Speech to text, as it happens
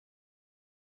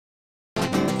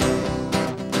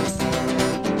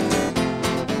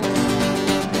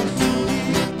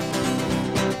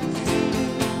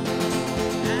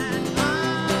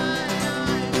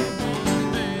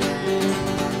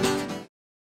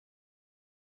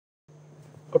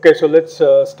Okay, so let's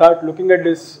start looking at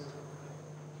this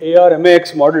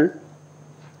ARMAX model.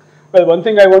 Well, one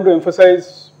thing I want to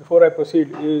emphasize before I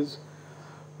proceed is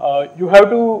you have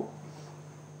to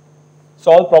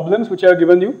solve problems which I have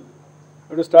given you. You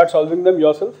have to start solving them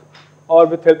yourself or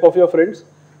with help of your friends.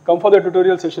 Come for the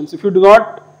tutorial sessions. If you do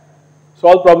not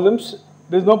solve problems,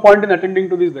 there is no point in attending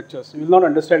to these lectures. You will not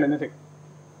understand anything.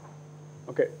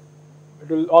 Okay, it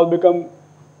will all become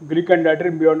Greek and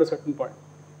Latin beyond a certain point.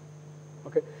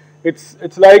 Okay,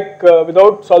 it's like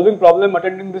without solving problem,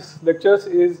 attending these lectures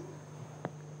is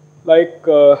like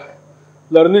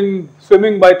learning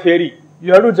swimming by theory.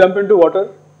 You have to jump into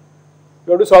water.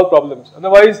 You have to solve problems.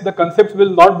 Otherwise, the concepts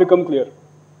will not become clear.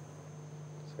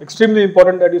 It's extremely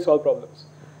important that you solve problems.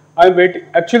 I am waiting.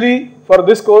 Actually, for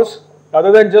this course,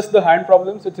 rather than just the hand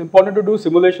problems, it's important to do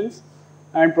simulations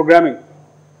and programming.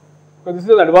 Because this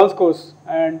is an advanced course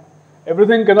and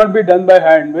everything cannot be done by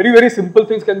hand. Very, very simple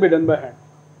things can be done by hand.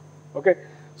 Okay.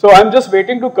 So I'm just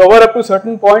waiting to cover up to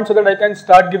certain points so that I can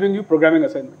start giving you programming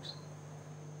assignments.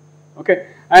 Okay.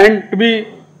 And to be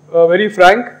very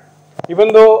frank,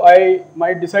 even though I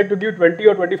might decide to give 20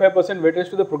 or 25% weightage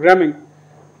to the programming,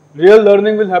 real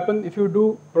learning will happen if you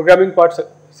do programming parts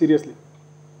seriously.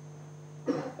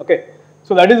 Okay.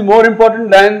 So that is more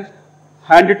important than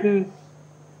handwritten,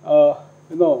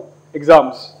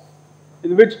 exams,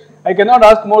 in which I cannot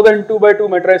ask more than 2 by 2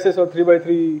 matrices or 3 by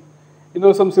 3,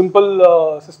 some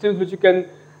simple systems which you can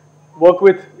work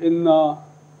with in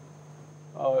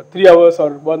 3 hours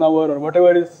or 1 hour or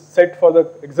whatever is set for the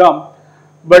exam.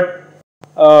 But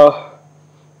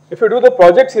if you do the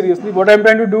project seriously, what I am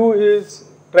trying to do is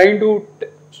trying to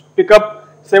pick up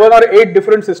 7 or 8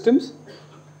 different systems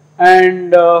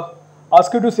and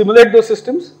ask you to simulate those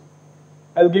systems.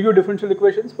 I will give you differential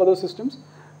equations for those systems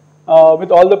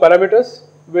with all the parameters,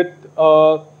 with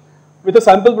a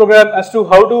sample program as to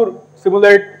how to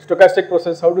simulate stochastic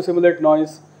process, how to simulate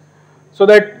noise, so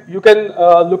that you can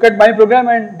look at my program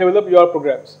and develop your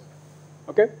programs.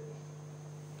 Okay.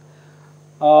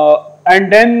 And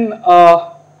then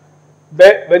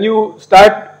when you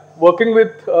start working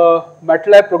with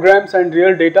MATLAB programs and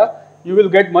real data, you will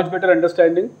get much better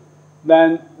understanding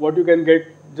than what you can get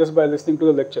just by listening to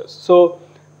the lectures. So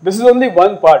this is only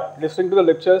one part. Listening to the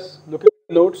lectures, looking at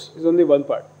the notes is only one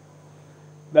part.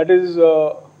 That is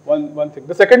one thing.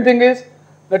 The second thing is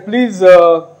that please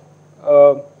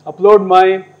upload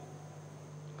my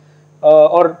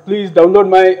or please download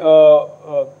my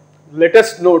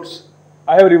latest notes.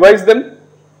 I have revised them.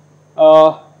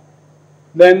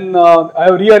 Then I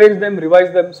have rearranged them,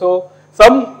 revised them. So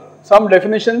some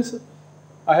definitions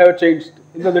I have changed.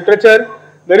 In the literature,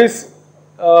 there is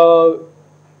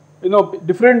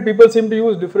different people seem to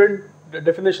use different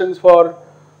definitions for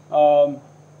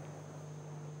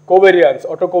covariance,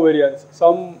 autocovariance.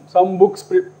 Some books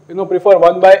prefer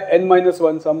 1 by n minus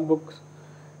 1. Some books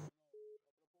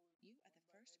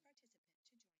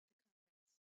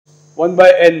 1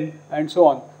 by n and so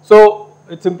on. So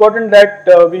it's important that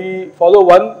we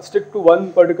stick to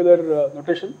one particular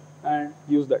notation and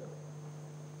use that.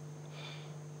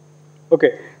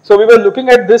 Okay, so we were looking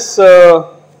at this. We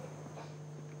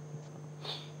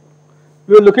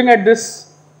were looking at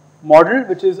this model,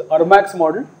 which is ARMAX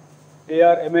model,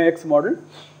 ARMAX model,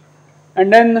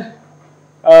 and then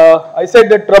I said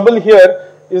the trouble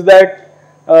here is that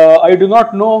I do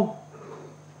not know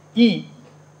E.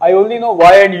 I only know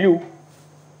Y and U.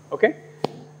 Okay,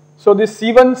 so this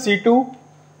C1, C2,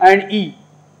 and E,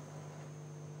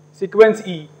 sequence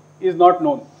E, is not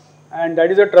known, and that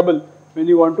is a trouble when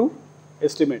you want to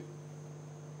estimate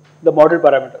the model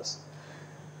parameters.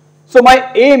 So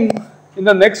my aim in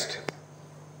the next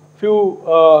few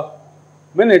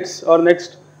minutes or in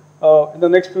the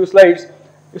next few slides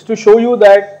is to show you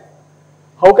that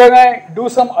how can I do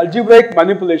some algebraic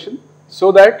manipulation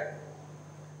so that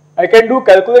I can do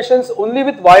calculations only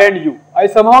with Y and U. I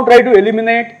somehow try to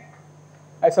eliminate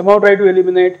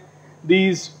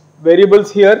these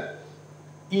variables here,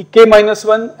 ek minus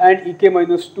 1 and ek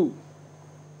minus 2.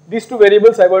 These two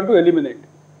variables I want to eliminate.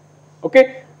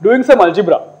 Okay, doing some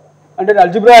algebra, and that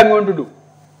algebra I am going to do.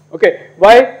 Okay,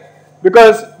 why?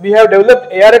 Because we have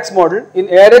developed ARX model. In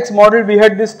ARX model, we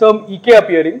had this term ek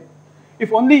appearing.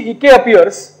 If only ek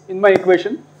appears in my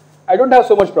equation, I don't have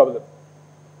so much problem.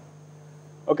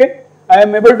 Okay, I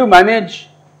am able to manage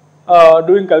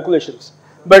doing calculations.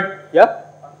 But yeah.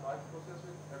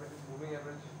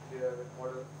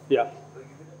 Yeah.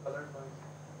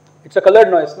 It's a colored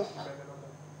noise, no?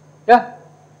 Yeah.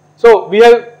 So we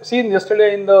have seen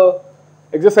yesterday in the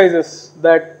exercises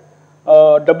that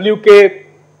Wk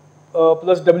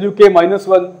plus Wk minus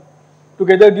 1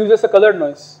 together gives us a colored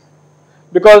noise,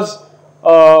 because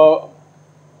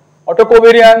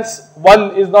autocovariance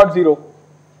 1 is not 0.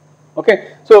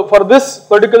 Okay, so for this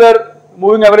particular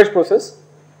moving average process,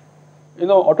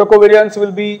 autocovariance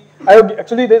will be,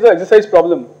 actually there is an exercise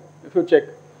problem if you check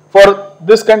for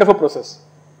this kind of a process,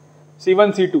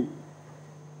 C1, C2.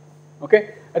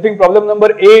 Okay, I think problem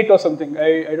number 8 or something,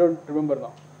 I don't remember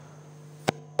now.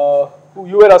 Who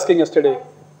you were asking yesterday.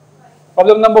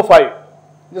 Problem number 5.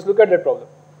 Just look at that problem.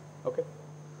 Okay,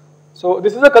 so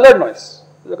this is a colored noise.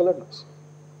 This is a colored noise.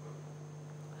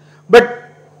 But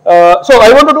so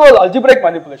I want to do an algebraic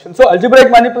manipulation. So algebraic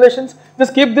manipulations,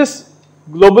 just keep this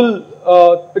global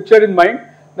picture in mind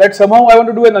that somehow I want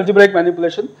to do an algebraic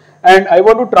manipulation and I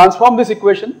want to transform this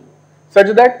equation such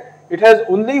that it has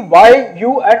only y,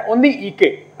 u and only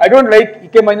ek. I don't like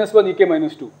ek minus 1, ek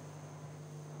minus 2.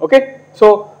 Okay,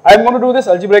 so I am going to do this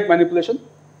algebraic manipulation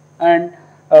and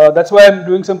that's why I am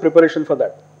doing some preparation for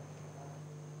that.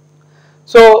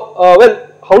 So, well,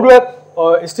 how do I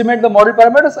estimate the model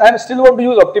parameters? I still want to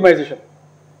use optimization.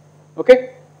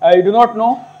 Okay, I do not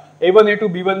know A1, A2,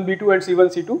 B1, B2 and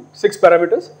C1, C2, 6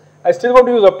 parameters. I still want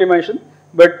to use optimization,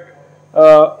 but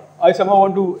I somehow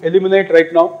want to eliminate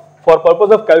right now for purpose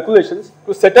of calculations.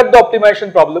 To set up the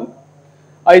optimization problem,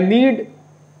 I need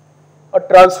a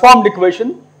transformed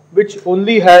equation which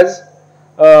only has,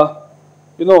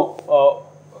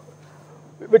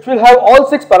 which will have all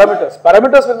 6 parameters.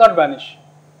 Parameters will not vanish,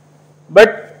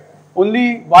 but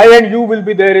only y and u will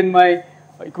be there in my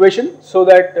equation, so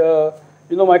that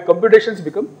my computations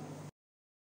become,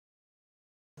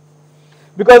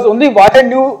 because only y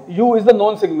and u is the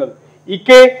known signal. Ek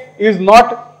is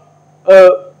not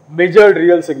a measured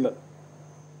real signal.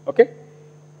 Okay,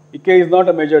 Ek is not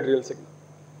a measured real signal.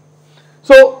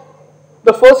 So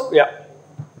the first, yeah.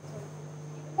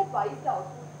 That y is the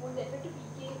output, won't the effect of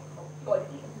Ek already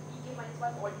Ek minus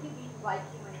 1 already be Yk minus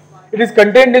 1? It is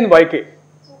contained in Yk.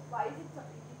 So why is it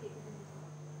separately taken in this one?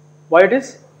 Why it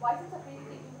is? Why is it separately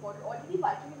taken in what? Already Yk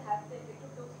will have the effect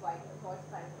of those y noise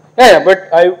parameters. Yeah,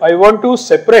 but I want to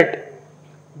separate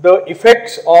the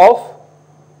effects of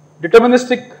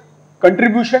deterministic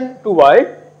contribution to y,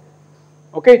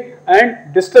 okay,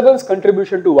 and disturbance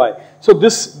contribution to y. So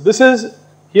this is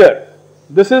here.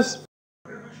 This is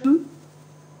contribution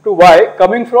to y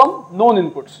coming from known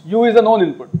inputs. U is a known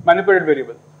input, manipulated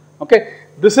variable. Okay,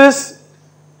 this is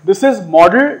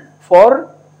modeled for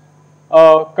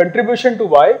contribution to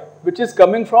y, which is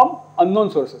coming from unknown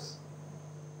sources.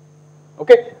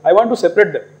 Okay, I want to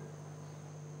separate them.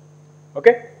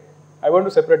 Okay, I want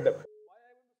to separate them.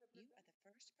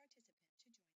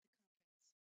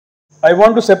 I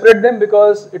want to separate them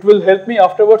because it will help me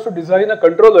afterwards to design a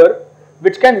controller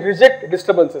which can reject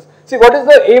disturbances. See, what is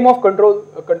the aim of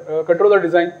controller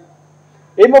design?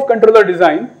 Aim of controller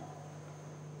design,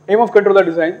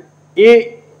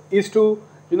 A is to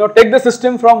take the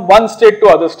system from one state to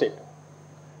other state.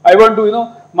 I want to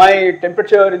my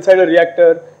temperature inside a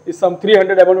reactor is some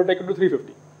 300, I want to take it to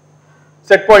 350.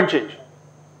 Set point change.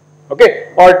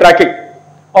 Okay, or tracking,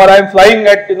 or I am flying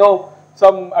at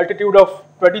some altitude of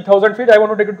 20,000 feet, I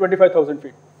want to take it to 25,000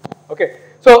 feet. Okay,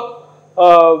 so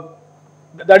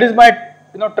that is my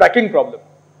tracking problem.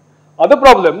 Other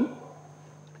problem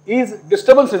is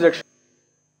disturbance rejection.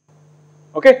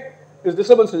 Okay, is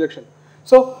disturbance rejection.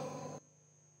 So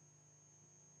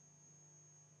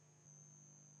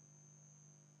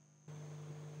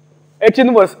H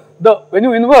inverse, when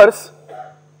you inverse,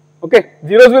 okay,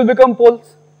 zeros will become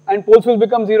poles and poles will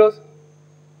become zeros,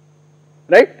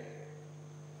 right?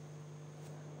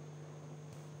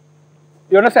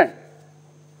 You understand?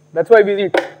 That's why we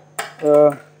need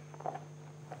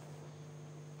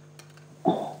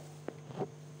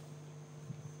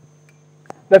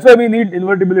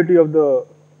invertibility of the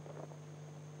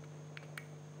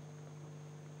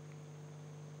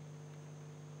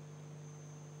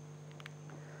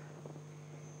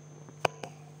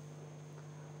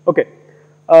okay.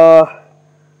 I'll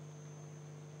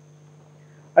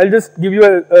just give you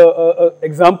a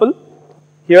example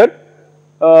here.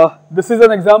 This is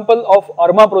an example of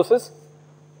ARMA process.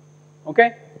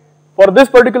 Okay, for this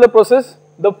particular process,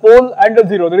 the pole and the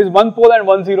zero, there is one pole and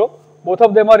one zero, both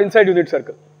of them are inside unit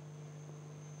circle.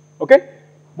 Okay,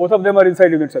 both of them are inside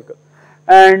unit circle.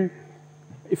 And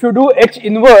if you do H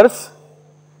inverse,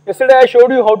 yesterday I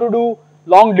showed you how to do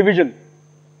long division,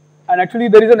 and actually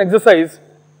there is an exercise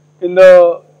in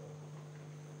the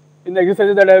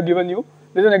exercises that I have given you.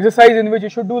 There is an exercise in which you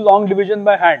should do long division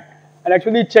by hand and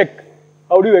actually check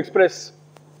how do you express.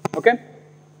 Okay.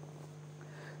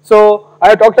 So I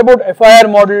have talked about FIR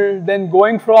model, then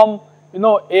going from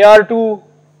AR to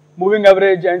moving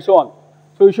average and so on.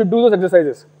 So you should do those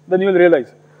exercises, then you will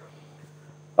realize.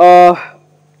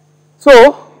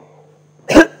 So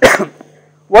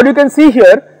what you can see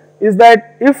here is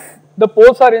that if the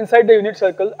poles are inside the unit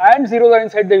circle and zeros are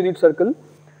inside the unit circle,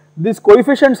 these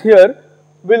coefficients here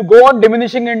will go on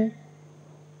diminishing in,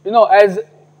 as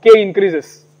k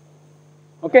increases.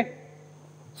 Okay.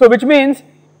 So which means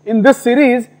in this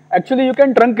series actually you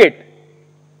can truncate,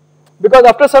 because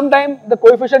after some time the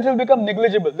coefficients will become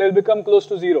negligible, they will become close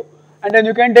to 0, and then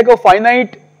you can take a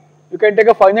finite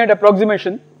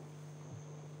approximation.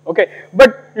 Okay,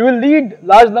 but you will need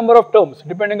large number of terms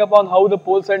depending upon how the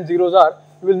poles and zeros are.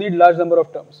 You will need large number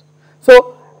of terms.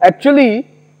 So actually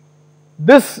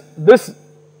this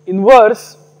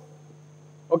inverse,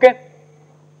 okay,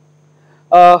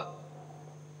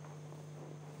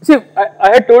 see,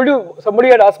 I had told you, somebody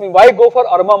had asked me, why go for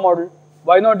ARMA model,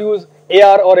 why not use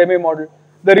AR or MA model?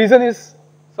 The reason is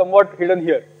somewhat hidden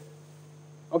here.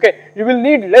 Okay, you will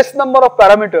need less number of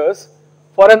parameters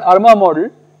for an ARMA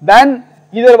model than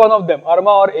either one of them, ARMA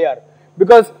or AR,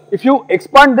 because if you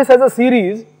expand this as a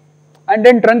series and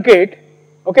then truncate,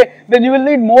 okay, then you will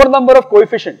need more number of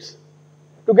coefficients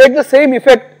to get the same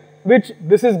effect which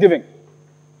this is giving.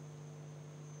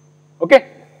 Okay,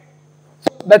 so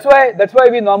that's why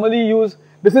we normally use,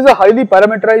 this is a highly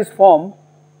parameterized form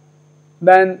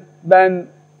than the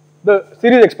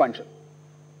series expansion.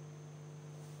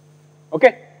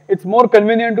 Okay, it's more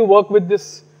convenient to work with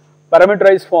this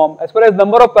parameterized form. As far as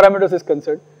number of parameters is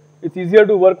concerned, it's easier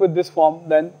to work with this form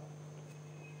than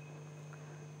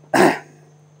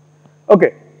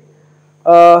okay.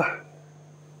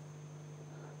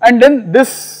 And then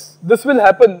this will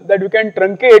happen that you can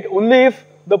truncate only if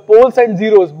the poles and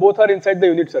zeros both are inside the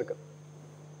unit circle.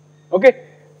 Okay,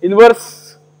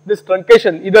 inverse this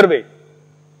truncation either way,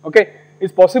 okay,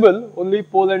 is possible only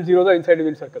pole and zeros are inside the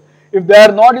unit circle. If they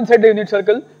are not inside the unit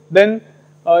circle, then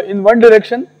in one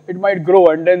direction it might grow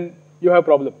and then you have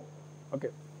problem. Okay.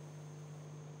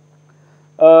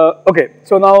 Okay,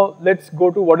 so now let's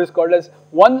go to what is called as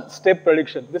one-step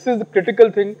prediction. This is the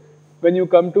critical thing when you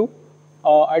come to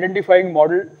identifying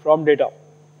model from data.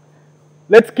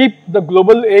 Let's keep the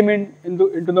global aim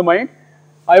into the mind.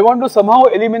 I want to somehow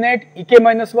eliminate ek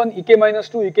minus 1, ek minus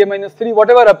 2, ek minus 3,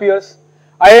 whatever appears.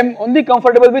 I am only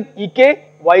comfortable with ek,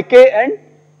 yk and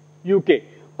uk.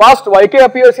 Past yk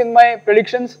appears in my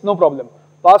predictions, no problem.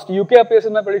 Past uk appears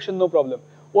in my prediction, no problem.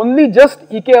 Only just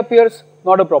ek appears,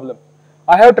 not a problem.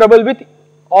 I have trouble with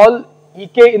all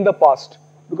ek in the past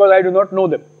because I do not know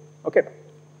them. Okay.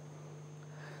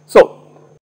 So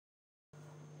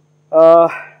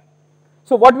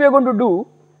what we are going to do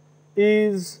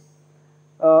is,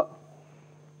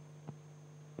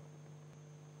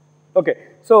 okay,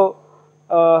 so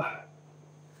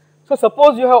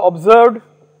suppose you have observed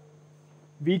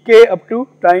Vk up to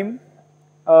time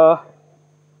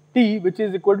t, which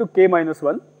is equal to k minus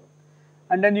 1,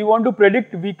 and then you want to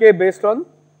predict Vk based on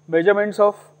measurements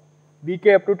of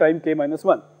Vk up to time k minus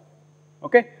 1.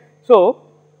 Okay, so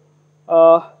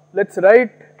let's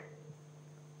write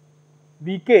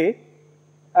Vk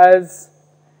as,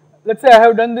 let's say I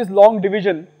have done this long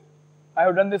division,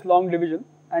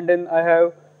 and then I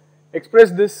have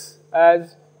expressed this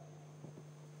as,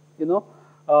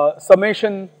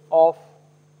 summation of,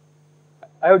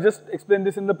 I have just explained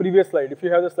this in the previous slide. If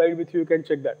you have the slide with you, you can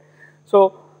check that.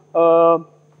 So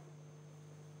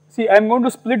see, I am going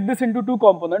to split this into two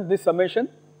components, this summation,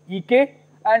 ek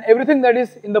and everything that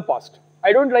is in the past.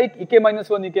 I don't like ek minus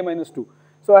 1, ek minus 2.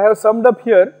 So I have summed up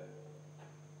here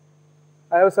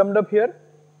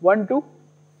 1 to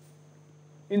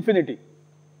infinity.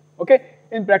 Okay,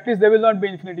 in practice there will not be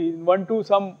infinity, 1 to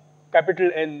some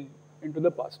capital N into the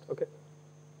past. Okay,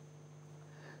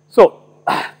 so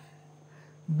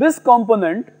this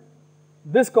component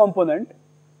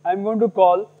I am going to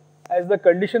call as the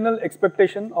conditional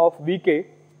expectation of Vk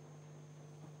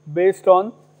based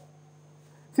on,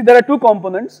 see, there are two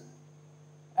components.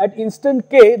 At instant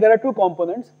k there are two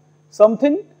components,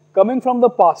 something coming from the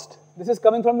past, this is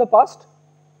coming from the past,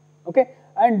 okay,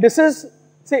 and this is,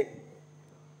 see,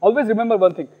 always remember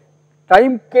one thing,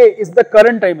 time k is the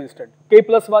current time instant, k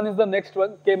plus 1 is the next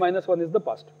one, k minus 1 is the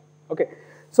past. Okay,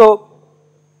 so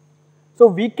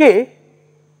Vk,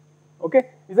 okay,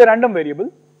 is a random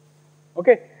variable.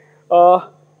 Okay,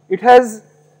 it has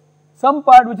some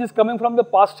part which is coming from the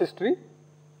past history,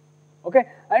 okay,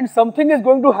 and something is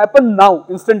going to happen now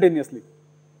instantaneously.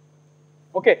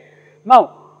 Okay,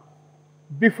 now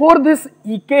before this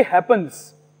ek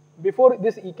happens,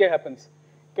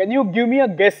 can you give me a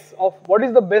guess of what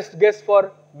is the best guess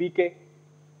for Vk?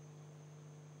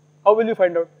 How will you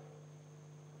find out?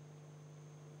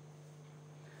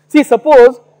 See,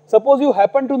 suppose you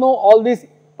happen to know all these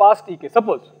past ek,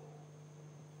 suppose,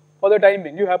 for the time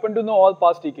being. You happen to know all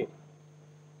past Ek.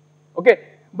 Okay,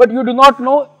 but you do not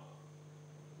know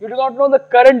the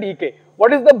current Ek.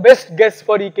 What is the best guess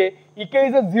for Ek? Ek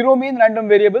is a zero mean random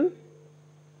variable.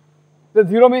 The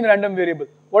zero mean random variable.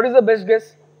 What is the best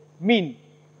guess? Mean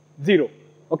 0.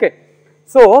 Okay,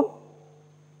 so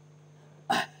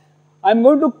I'm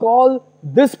going to call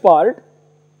this part.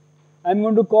 I'm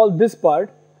going to call this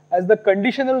part as the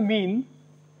conditional mean.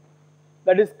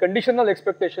 That is conditional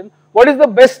expectation. What is the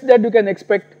best that you can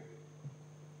expect?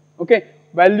 Okay,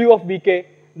 value of Vk,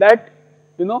 that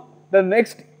the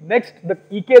next the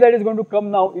Ek that is going to come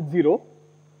now is 0.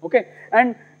 Okay,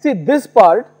 and see this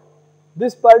part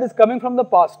is coming from the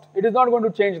past. It is not going to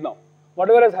change now.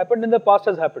 Whatever has happened in the past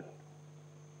has happened.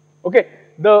 Okay,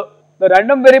 the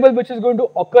random variable which is going to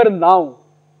occur now,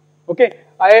 okay,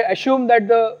 I assume that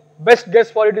the best guess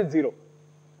for it is 0.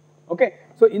 Okay,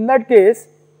 so in that case,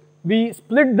 we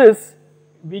split this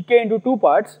Vk into two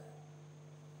parts.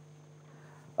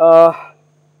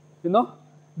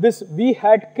 This V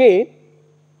hat k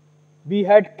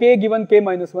given k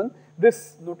minus 1.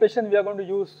 This notation we are going to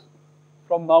use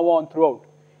from now on throughout.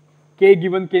 K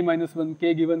given k minus 1,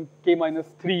 k given k minus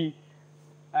 3,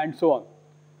 and so on.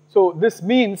 So this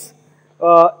means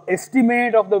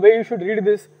estimate of the way you should read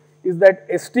this is that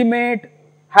estimate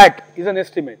hat is an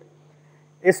estimate.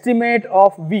 Estimate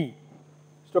of V,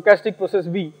 stochastic process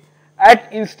V, at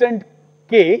instant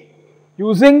k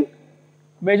using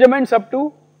measurements up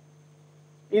to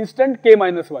instant k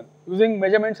minus 1, using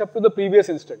measurements up to the previous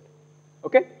instant.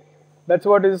 Okay, that's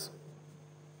what is.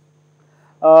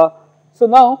 So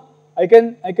now I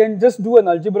can just do an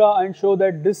algebra and show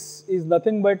that this is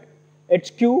nothing but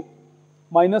HQ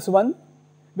minus 1,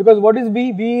 because what is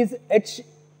V? V is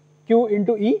HQ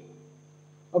into E.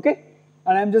 Okay,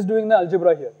 and I am just doing the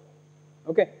algebra here.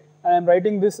 Okay, and I am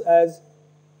writing this as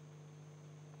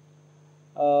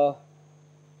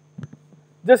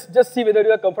just see whether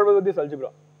you are comfortable with this algebra.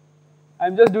 I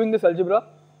am just doing this algebra.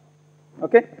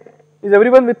 Okay, is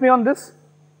everyone with me on this?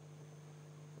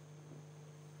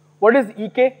 What is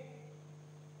Ek?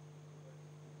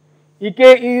 Ek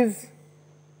is,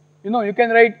 you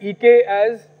can write Ek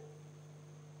as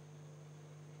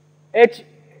H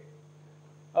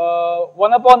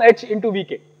 1 upon H into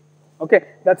Vk. Okay,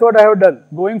 that's what I have done.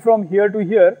 Going from here to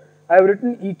here, I have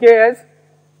written Ek as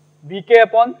Vk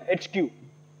upon HQ.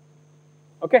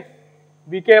 Okay,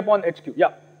 Vk upon HQ,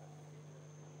 yeah.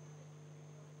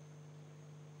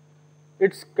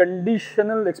 It's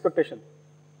conditional expectation.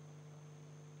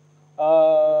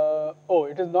 Oh,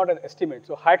 it is not an estimate,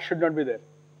 so hat should not be there.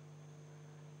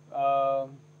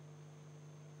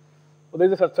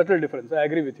 There is a subtle difference, I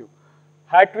agree with you.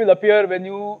 Hat will appear when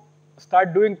you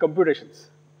start doing computations.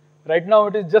 Right now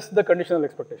it is just the conditional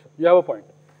expectation. You have a point.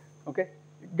 Okay,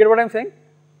 get what I am saying?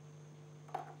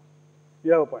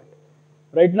 You have a point.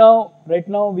 Right now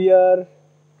we are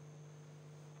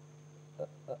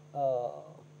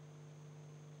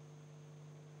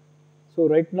so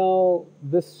right now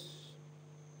this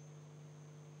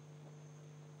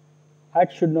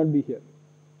hat should not be here.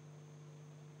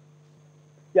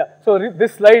 Yeah, so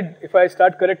this slide, if I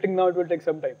start correcting now, it will take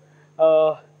some time.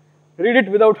 Read it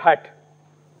without hat.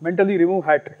 Mentally remove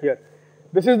hat here.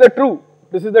 This is the true.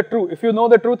 This is the true. If you know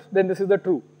the truth, then this is the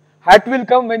true. Hat will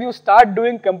come when you start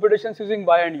doing computations using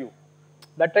y and u.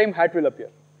 That time hat will appear.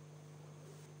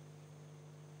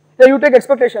 Yeah, you take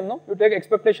expectation, no? You take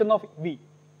expectation of V.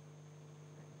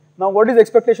 Now what is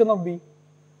expectation of V?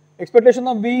 Expectation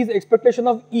of V is expectation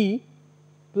of E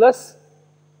plus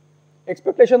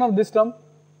expectation of this term,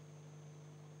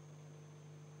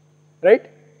 right?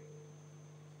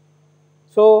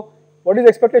 So what is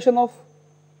expectation of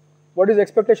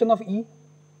E?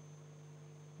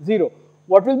 0.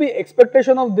 What will be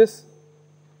expectation of this?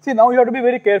 See, now you have to be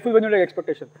very careful when you take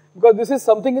expectation, because this is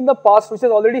something in the past which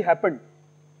has already happened.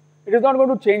 It is not going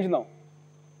to change now.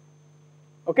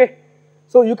 Okay,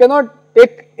 so you cannot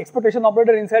take expectation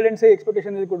operator inside and say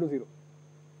expectation is equal to 0.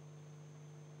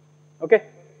 Okay.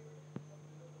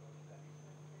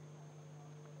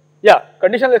 Yeah,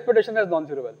 conditional expectation has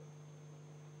non-zero value.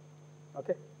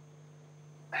 Okay.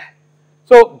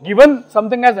 So given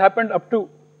something has happened up to,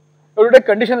 you have to take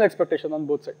conditional expectation on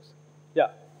both sides. Yeah,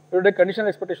 you have to take conditional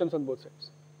expectations on both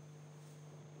sides.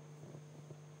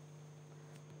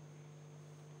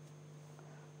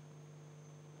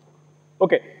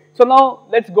 Okay, so now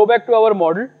let's go back to our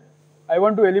model. I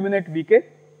want to eliminate Vk.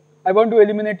 I want to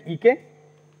eliminate Ek,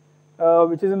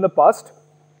 which is in the past.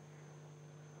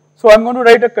 So I am going to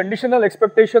write a conditional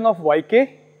expectation of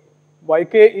Yk.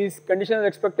 Yk is conditional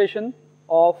expectation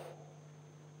of,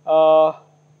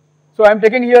 so I am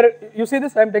taking here, you see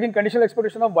this, I am taking conditional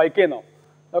expectation of Yk now.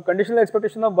 Now conditional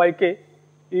expectation of yk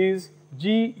is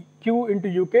gq into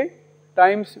uk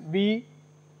times v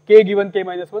k given k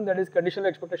minus 1, that is conditional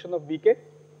expectation of vk.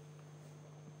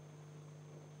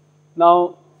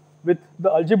 Now with the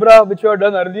algebra which we have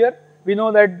done earlier, we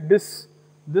know that this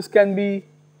can be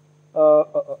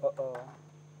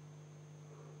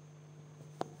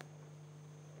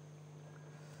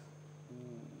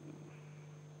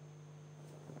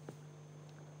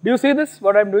do you see this,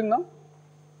 what I am doing now?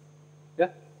 Yeah?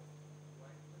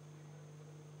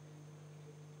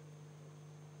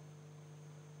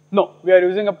 No, we are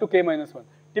using up to k minus 1.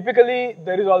 Typically,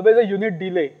 there is always a unit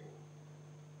delay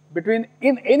between,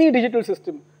 in any digital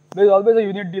system, there is always a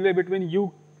unit delay between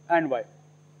u and y.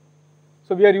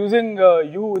 So we are using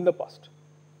u in the past.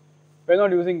 We are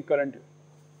not using current u.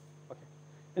 Okay.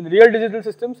 In real digital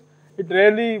systems, it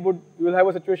rarely would, you will have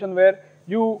a situation where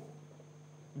you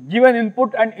give an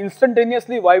input and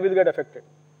instantaneously y will get affected.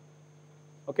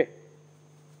 Okay.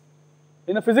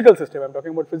 In a physical system, I am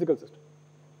talking about physical system.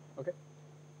 Okay.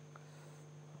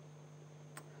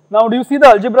 Now do you see the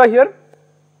algebra here?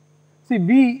 See,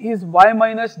 v is y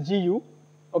minus gu.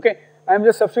 Okay. I am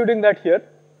just substituting that here.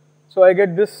 So I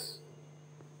get this.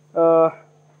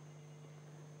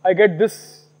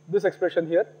 This expression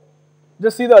here.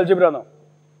 Just see the algebra now.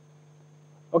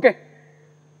 Okay.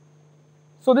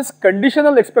 So this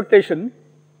conditional expectation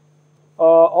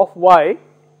of y,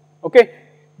 okay,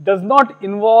 does not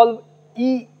involve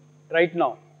E right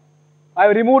now. I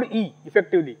have removed E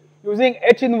effectively. Using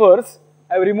H inverse,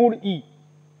 I have removed E.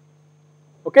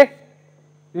 Okay?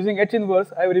 Using H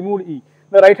inverse, I have removed E.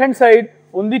 The right hand side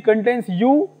only contains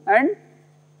U and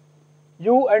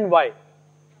Y.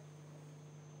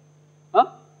 Huh?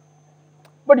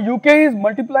 But UK is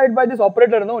multiplied by this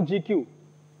operator, no, GQ.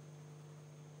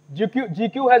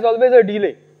 GQ has always a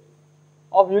delay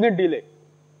of unit delay.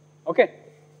 Okay?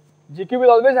 GQ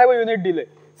will always have a unit delay.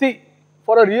 See,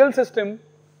 for a real system,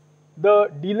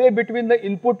 the delay between the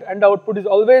input and the output is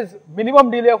always, minimum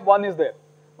delay of 1 is there.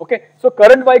 Okay? So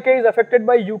current yk is affected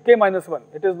by uk minus 1.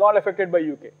 It is not affected by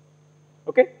uk.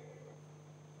 Okay?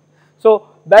 So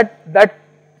that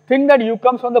thing that u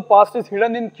comes from the past is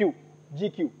hidden in q,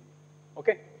 GQ.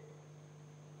 Okay?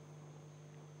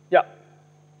 Yeah.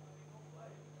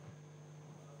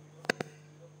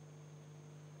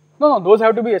 No, those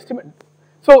have to be estimated.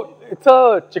 So it's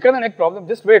a chicken and egg problem.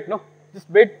 Just wait, no? Just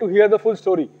wait to hear the full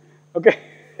story. Okay?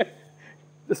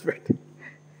 Just wait.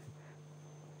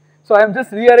 So I am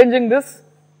just rearranging this,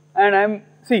 and I am,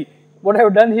 see, what I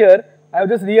have done here, I have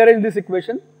just rearranged this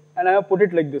equation and I have put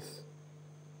it like this.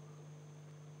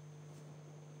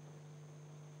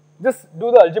 Just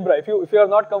do the algebra. If you are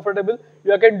not comfortable,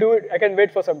 you can do it. I can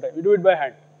wait for some time. You do it by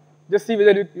hand. Just see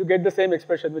whether you get the same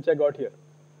expression which I got here.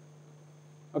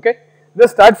 Okay?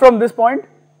 Just start from this point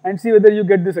and see whether you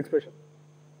get this expression.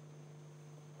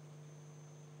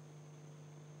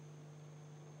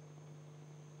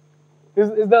 Is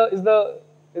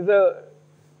the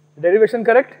derivation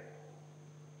correct?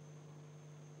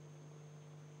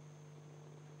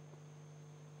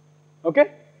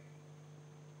 Okay?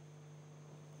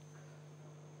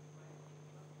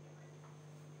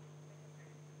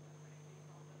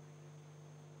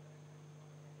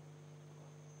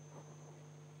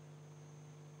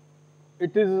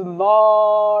 It is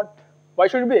not, why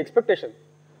should it be expectation?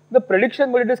 The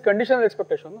prediction, but it is conditional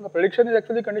expectation. The prediction is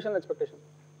actually conditional expectation.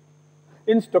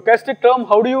 In stochastic term,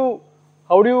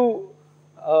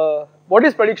 what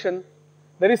is prediction?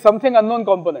 There is something unknown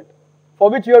component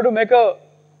for which you have to make a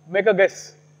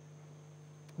guess.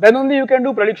 Then only you can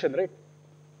do prediction, right?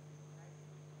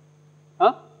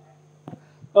 Huh?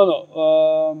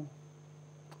 No.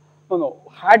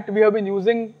 Hat we have been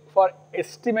using for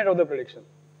estimate of the prediction.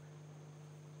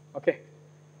 Okay.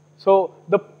 So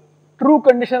the true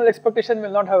conditional expectation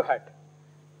will not have hat.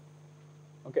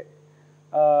 Okay.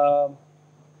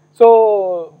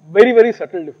 So very, very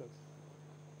subtle difference.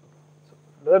 So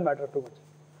doesn't matter too much.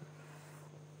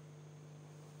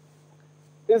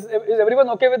 Is everyone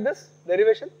okay with this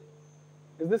derivation?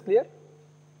 Is this clear?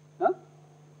 Huh?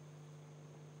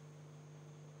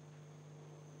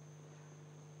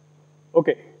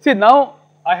 Okay. See, now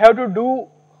I have to do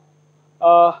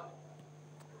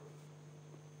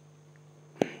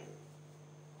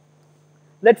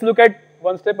let's look at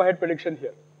one step ahead prediction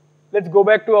here. Let's go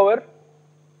back to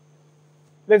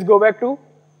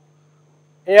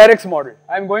ARX model.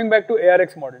 I am going back to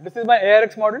ARX model. This is my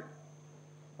ARX model.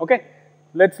 Okay.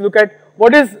 Let's look at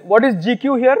what is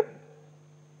GQ here.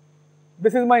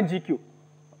 This is my GQ.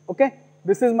 Okay.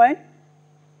 This is my,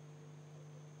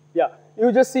 yeah.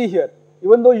 You just see here.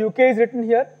 Even though UK is written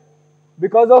here,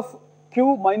 because of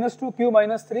Q minus 2, Q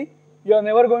minus 3, you are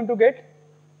never going to get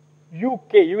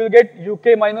uk. You will get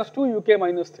uk minus 2, uk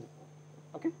minus 3.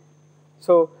 Okay.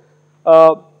 So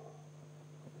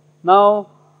now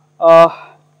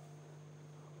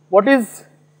what is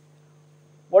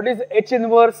H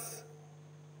inverse?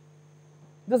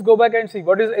 Just go back and see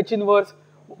what is H inverse.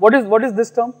 What is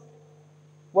this term?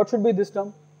 What should be this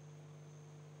term?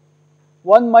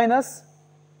 1 minus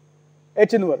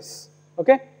H inverse.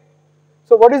 Okay.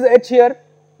 So what is H here?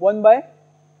 1 by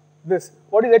this.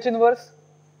 What is H inverse?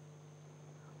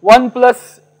 1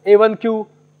 plus A1Q.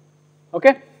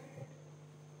 Okay.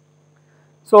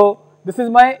 So this is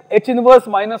my H inverse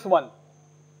minus 1.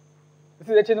 This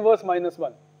is H inverse minus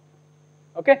 1.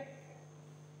 Okay.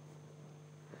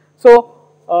 So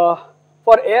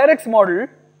for ARX model,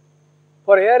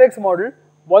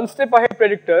 one step ahead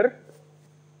predictor,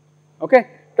 okay,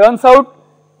 turns out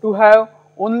to have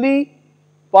only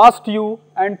past U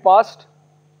and past.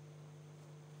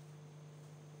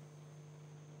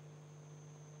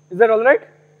 Is that all right?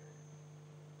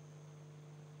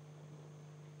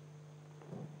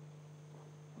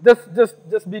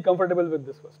 Just be comfortable with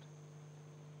this first.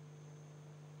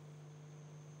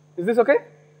 Is this okay?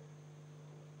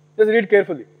 Just read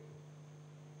carefully.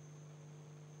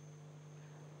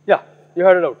 Yeah, you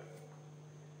heard it out.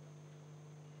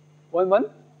 1, 1.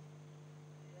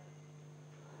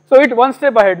 So it one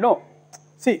step ahead, no.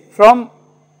 See, from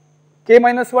k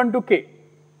minus 1 to k,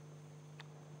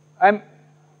 I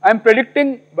am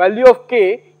predicting value of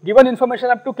k given information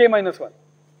up to k minus 1.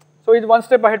 So it's one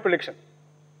step ahead prediction.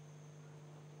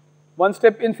 One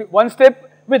step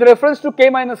with reference to k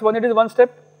minus 1, it is one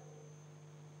step.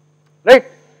 Right?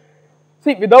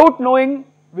 See, without knowing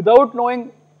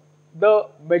the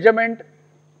measurement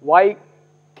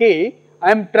yk,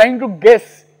 I am trying to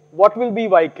guess what will be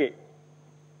yk.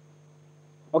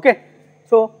 Okay.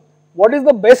 So what is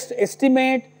the best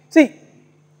estimate? See,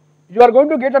 you are going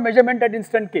to get a measurement at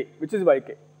instant k, which is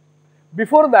yk.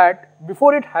 Before that,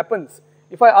 before it happens,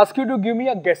 if I ask you to give me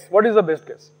a guess, what is the best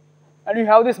guess? And you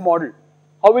have this model,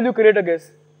 how will you create a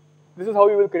guess? This is how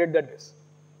you will create that guess.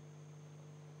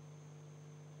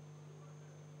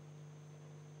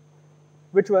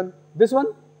 Which one? This one?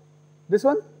 This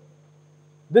one?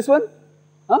 This one?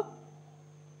 Huh?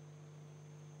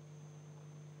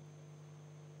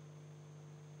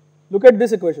 Look at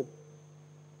this equation.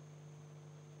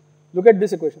 Look at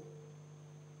this equation.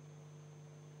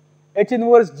 H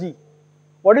inverse G.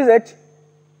 What is H?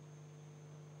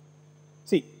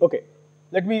 See, okay.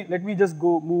 Let me just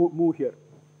go move here.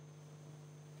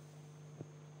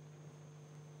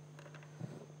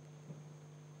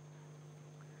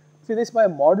 See, this my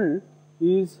model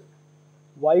is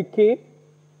yk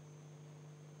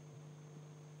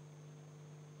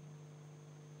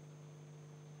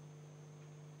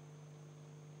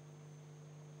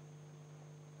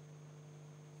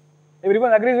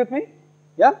Everyone agrees with me?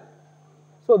 Yeah?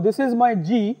 So this is my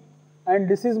G and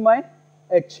this is my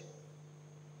H.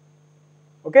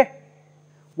 Okay?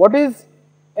 What is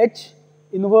H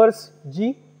inverse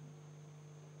G?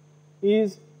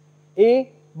 Is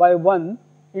A by 1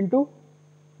 into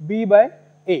B by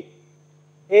A.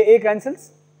 A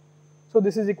cancels. So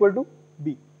this is equal to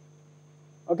B.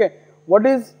 Okay. What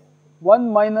is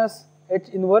 1 minus H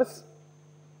inverse?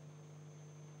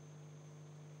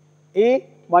 A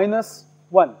minus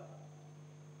 1.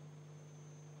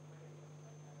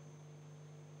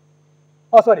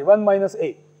 Oh, sorry, 1 minus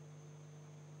A.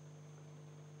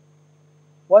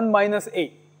 1 minus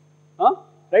A. Huh?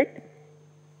 Right?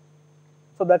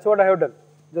 So that's what I have done.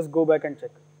 Just go back and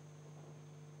check.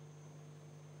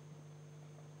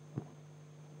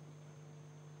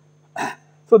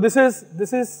 So this is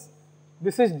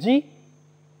G.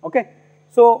 Okay.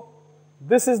 So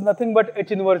this is nothing but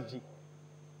H inverse G.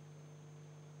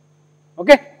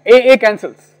 Okay. A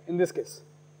cancels in this case.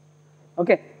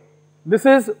 Okay. This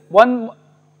is 1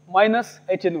 minus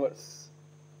H inverse.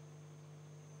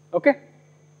 Okay.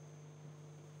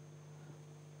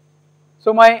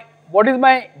 So what is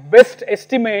my best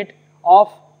estimate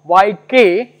of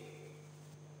yk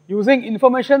using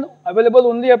information available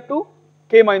only up to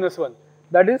k minus 1?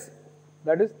 That is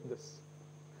this.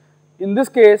 In this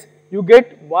case, you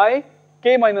get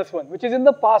yk minus 1, which is in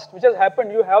the past, which has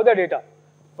happened. You have the data.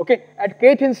 Okay. At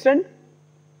kth instant,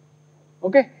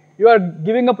 okay, you are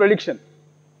giving a prediction.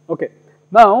 Okay.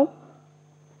 Now,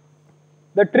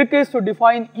 the trick is to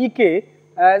define ek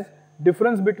as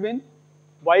difference between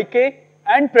yk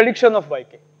and prediction of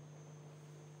yk.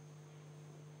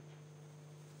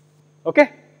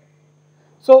 Okay.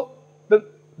 So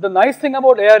the nice thing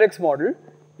about ARX model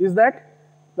is that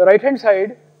the right hand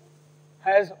side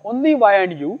has only y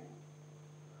and u,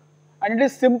 and it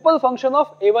is simple function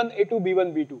of A1, A2,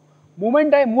 B1, B2.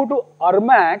 Moment I move to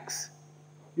ARMAX,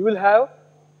 you will have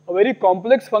a very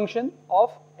complex function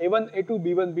of A1, A2,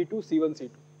 B1, B2, C1, C2.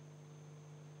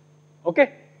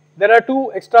 Okay? There are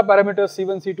two extra parameters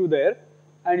C1, C2 there,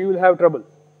 and you will have trouble.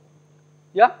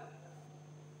 Yeah?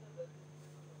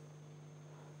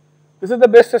 This is the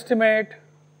best estimate.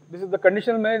 This is the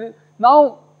conditional measure.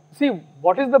 Now, see,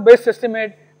 what is the best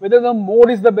estimate? Whether the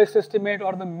mode is the best estimate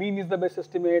or the mean is the best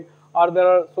estimate, or there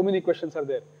are so many questions are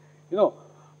there, you know.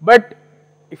 But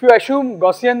if you assume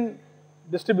Gaussian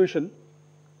distribution,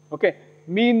 okay,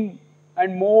 mean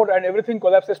and mode and everything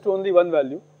collapses to only one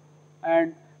value,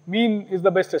 and mean is the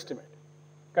best estimate.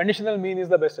 Conditional mean is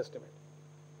the best estimate.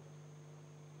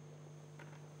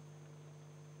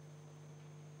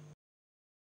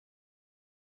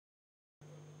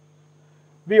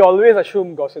 We always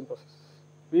assume Gaussian process.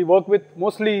 We work with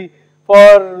mostly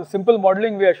for simple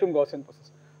modeling, we assume Gaussian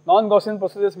process. Non-Gaussian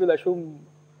processes will assume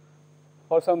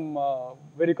for some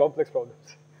very complex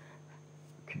problems.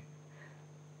 Okay.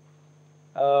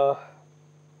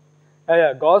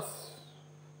 Yeah, Gauss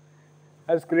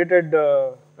has created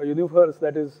a universe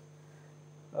that is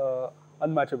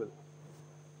unmatchable.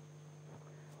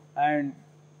 And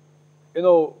you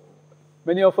know,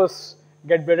 many of us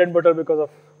get bread and butter because of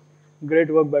great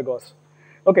work by Gauss.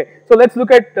 Okay, so let's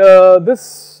look at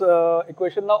this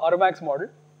equation now, ARMAX model.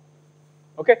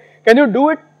 Okay, can you do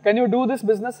it? Can you do this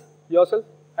business yourself?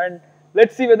 And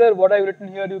let's see whether what I've written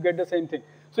here you get the same thing.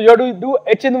 So you have to do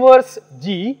H inverse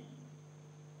G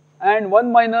and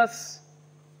 1 minus,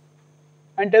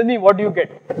 and tell me what do you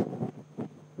get.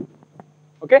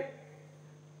 Okay,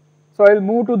 so I'll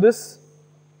move to this.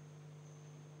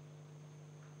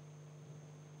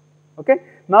 Okay,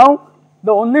 now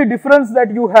the only difference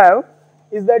that you have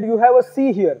is that you have a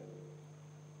C here.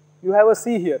 You have a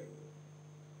C here.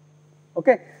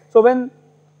 Okay, so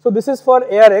this is for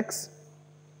ARX.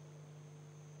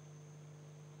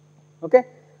 Okay,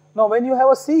 now when you have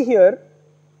a C here,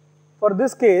 for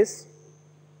this case,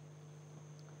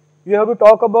 you have to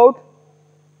talk about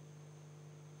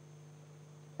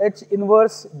H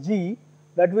inverse G,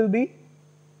 that will be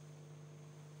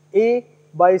A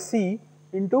by C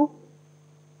into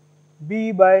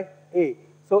B by A.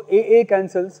 So AA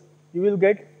cancels, you will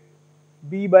get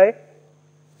B by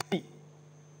C.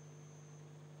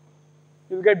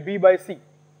 You will get B by C,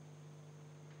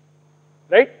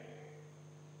 right?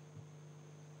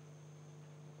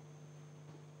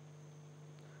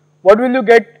 What will you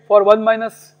get for 1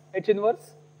 minus H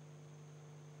inverse?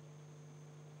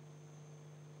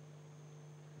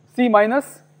 C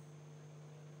minus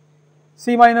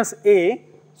A.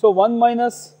 So 1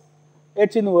 minus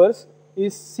H inverse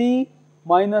is C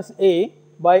minus A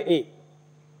by A.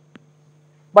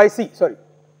 By C, sorry.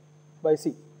 By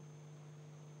C.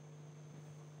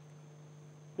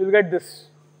 You will get this,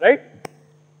 right?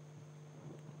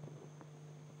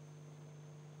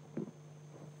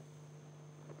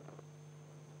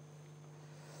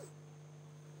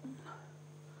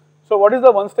 So what is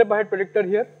the one step ahead predictor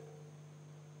here?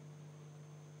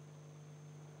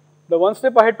 The one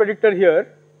step ahead predictor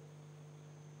here,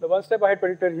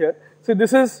 see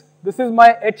this is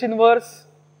my H inverse,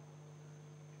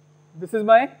 this is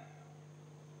my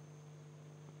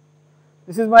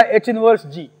H inverse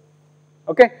G,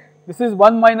 okay, this is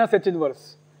 1 minus H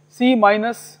inverse, C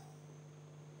minus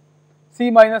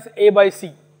A by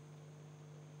C,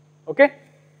 okay,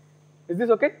 is this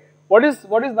okay? What is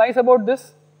nice about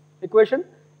this equation?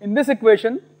 In this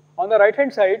equation, on the right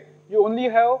hand side, you only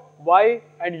have Y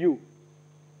and U,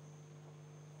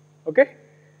 okay.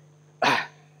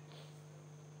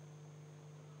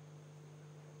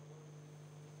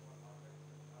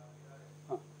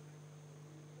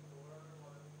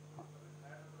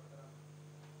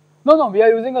 No, we are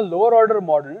using a lower order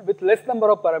model with less number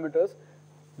of parameters.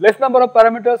 Less number of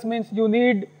parameters means you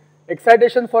need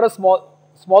excitation for a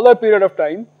smaller period of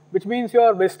time, which means you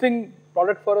are wasting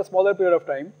product for a smaller period of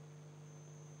time.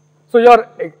 So your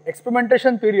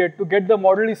experimentation period to get the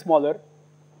model is smaller,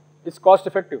 it's cost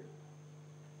effective.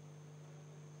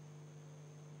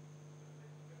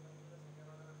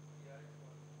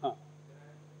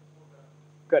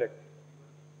 Correct.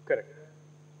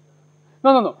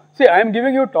 No. See, I am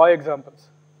giving you toy examples.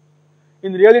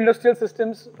 In real industrial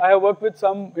systems, I have worked with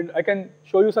some, I can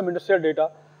show you some industrial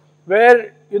data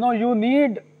where you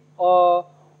need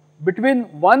between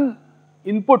one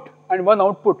input and one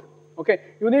output, okay,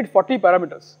 you need 40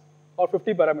 parameters or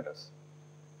 50 parameters,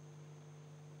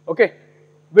 okay,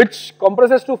 which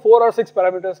compresses to 4 or 6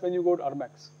 parameters when you go to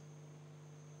ARMAX.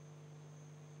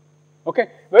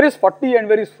 Okay, where is 40 and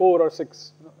where is 4 or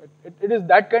 6? It is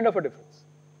that kind of a difference.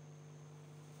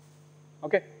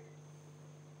 Okay.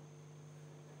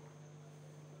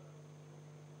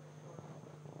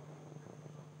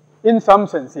 In some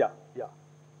sense, yeah.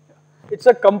 It's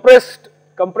a compressed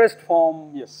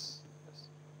form, yes.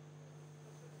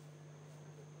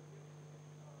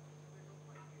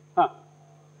 Huh.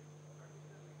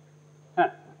 Huh.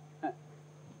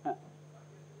 Huh.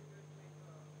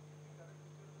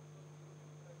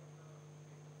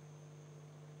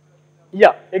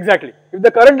 Yeah, exactly. If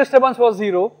the current disturbance was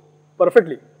 0,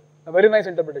 perfectly, a very nice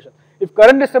interpretation. If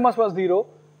current disturbance was 0,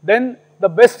 then the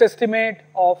best estimate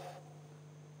of,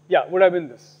 yeah, would have been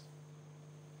this.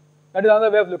 That is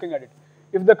another way of looking at it.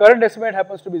 If the current estimate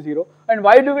happens to be 0, and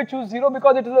why do we choose 0?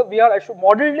 Because it is we are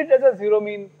modeled it as a 0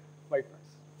 mean white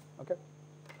noise. Okay.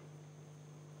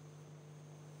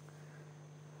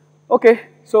 Okay,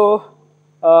 so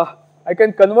I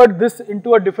can convert this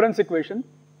into a difference equation.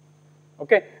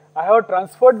 Okay, I have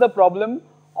transferred the problem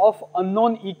of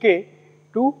unknown Ek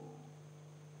to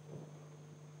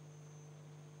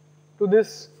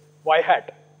this y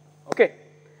hat. Okay.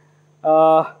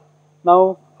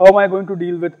 Now, how am I going to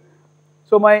deal with?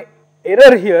 So my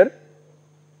error here,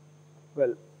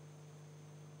 well,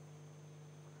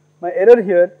 my error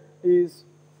here is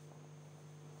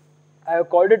I have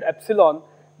called it epsilon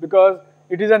because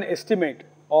it is an estimate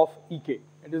of Ek.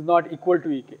 It is not equal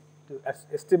to Ek. It is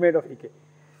estimate of Ek.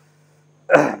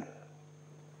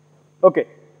 Okay.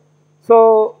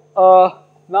 So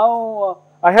now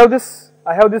I have this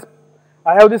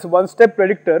one-step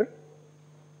predictor.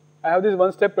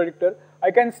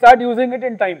 I can start using it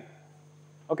in time.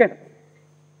 Okay.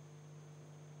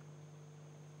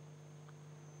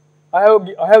 I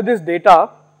have this data.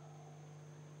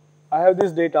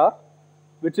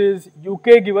 Which is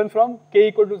UK given from k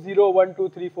equal to 0, 1, 2,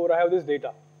 3, 4. I have this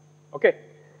data. Okay.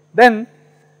 Then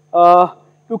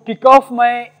to kick off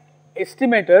my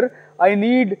estimator, I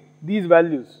need these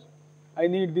values.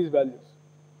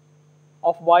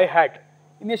 Of y hat.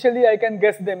 Initially, I can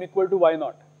guess them equal to y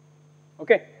naught.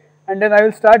 Okay. And then I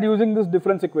will start using this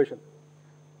difference equation.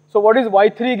 So what is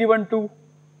y3 given to?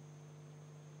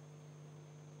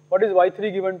 I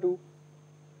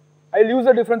will use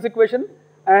the difference equation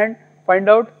and find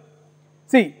out.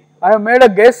 See, I have made a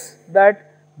guess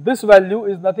that this value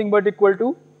is nothing but equal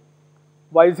to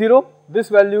y0. This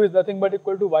value is nothing but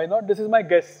equal to y0. This is my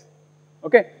guess.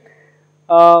 Okay.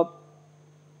 Now,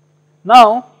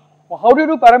 how do you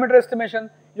do parameter estimation?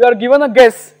 You are given a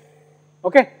guess,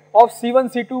 okay, of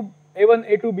C1, C2, A1,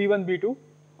 A2, B1, B2,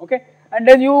 okay, and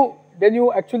then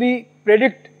you actually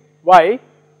predict y,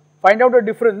 find out the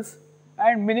difference,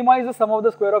 and minimize the sum of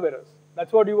the square of errors.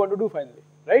 That's what you want to do finally,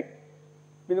 right?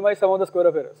 Minimize sum of the square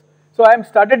of errors. So I am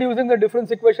started using the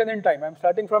difference equation in time. I am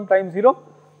starting from time 0.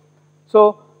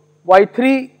 So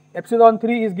y3 epsilon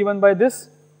 3 is given by this.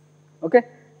 Okay.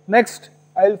 Next,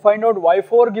 I will find out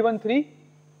y4 given 3.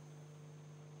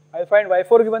 I will find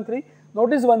y4 given 3.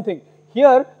 Notice one thing.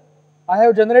 Here, I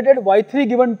have generated y3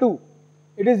 given 2.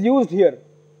 It is used here.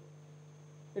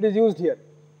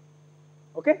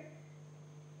 Okay.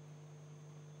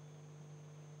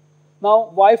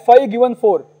 Now y5 given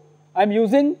 4. I am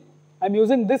using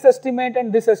this estimate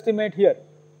and this estimate here.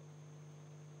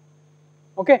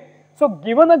 Okay. So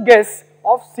given a guess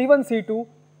of C1, C2,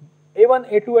 A1,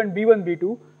 A2 and B1,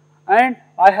 B2, and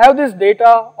I have this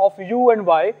data of U and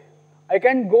Y, I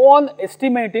can go on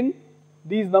estimating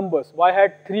these numbers, y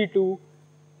hat 3, 2,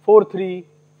 4, 3,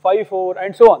 5, 4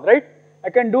 and so on, right? I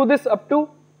can do this up to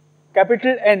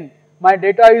capital N. My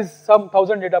data is some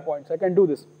 1000 data points. I can do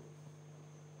this.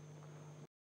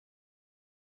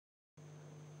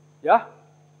 Yeah?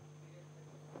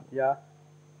 Yeah.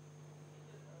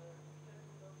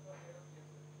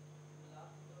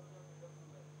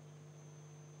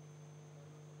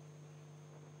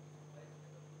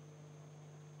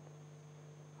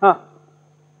 Huh.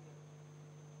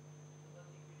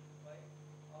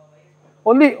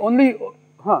 Only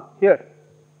here.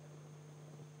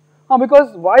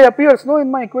 Because y appears no in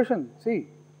my equation. See,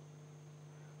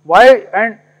 y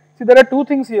and see there are two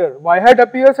things here. Y hat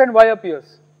appears and y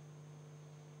appears.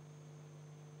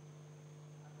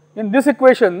 In this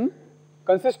equation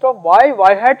consists of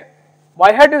y hat.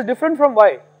 Y hat is different from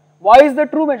y. Y is the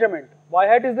true measurement. Y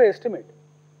hat is the estimate.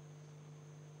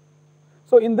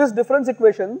 So in this difference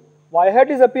equation, y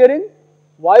hat is appearing,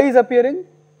 y is appearing.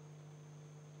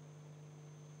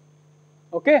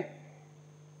 Okay.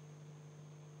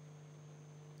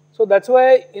 So that's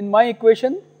why in my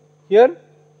equation here,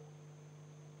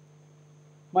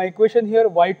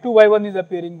 y2, y1 is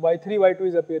appearing, y3, y2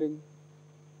 is appearing.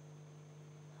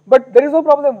 But there is no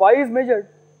problem, y is measured.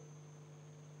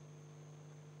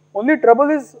 Only trouble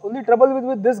is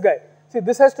with this guy. See,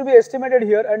 this has to be estimated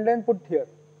here and then put here.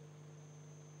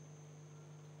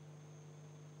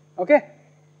 Okay?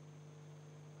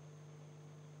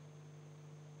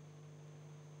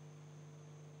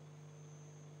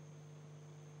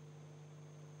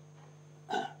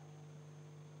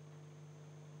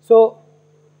 So,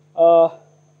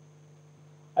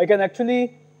 I can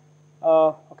actually,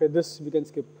 okay, this we can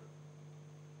skip.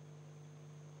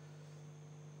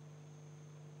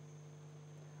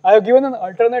 I have given an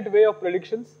alternate way of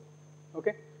predictions.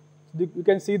 Okay, you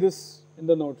can see this in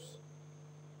the notes.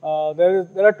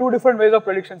 There are two different ways of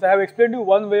predictions. I have explained to you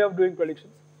one way of doing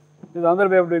predictions. There is another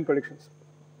way of doing predictions.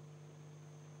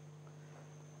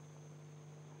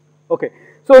 Okay,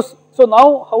 so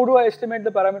now how do I estimate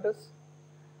the parameters?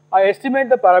 I estimate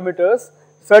the parameters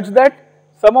such that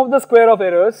sum of the square of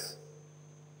errors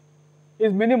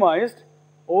is minimized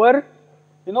over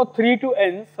 3 to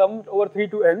n, summed over 3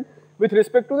 to n with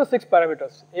respect to the 6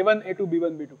 parameters a1, a2,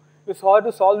 b1, b2. You have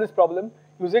to solve this problem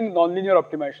using nonlinear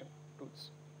optimization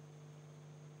tools.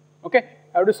 Okay,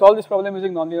 I have to solve this problem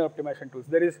using nonlinear optimization tools.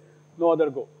 There is no other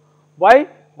go. Why?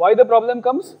 Why the problem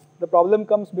comes? The problem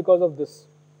comes because of this.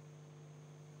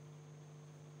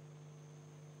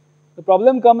 The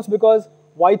problem comes because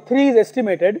y3 is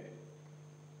estimated,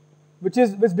 which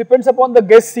depends upon the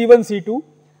guess c1, c2.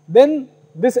 Then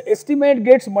this estimate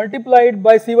gets multiplied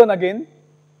by c1 again.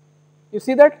 You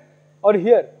see that? Or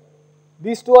here,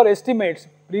 these two are estimates,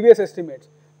 previous estimates.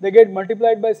 They get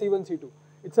multiplied by c1, c2.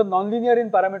 It's a nonlinear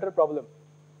in parameter problem.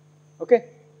 Okay?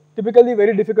 Typically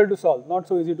very difficult to solve, not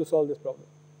so easy to solve this problem.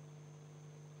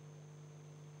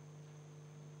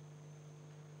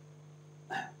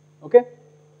 Okay?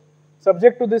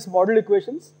 Subject to this model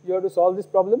equations, you have to solve this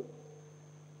problem.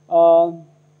 So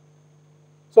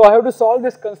I have to solve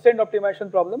this constraint optimization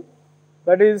problem.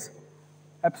 That is,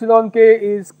 epsilon k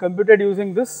is computed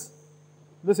using this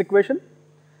equation,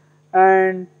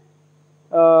 and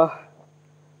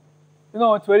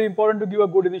it's very important to give a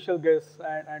good initial guess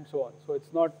and so on. So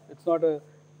it's not a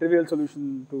trivial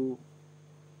solution to.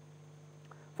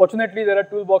 Fortunately, there are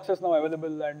toolboxes now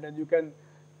available, and then you can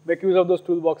make use of those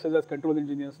toolboxes as control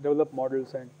engineers, develop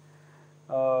models, and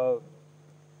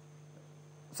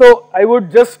so I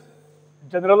would just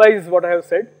generalize what I have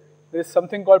said. There is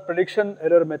something called prediction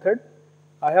error method.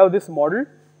 I have this model.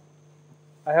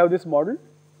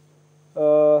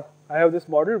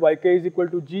 yk is equal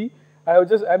to g. I'm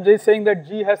just saying that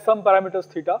g has some parameters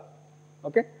theta,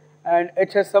 okay, and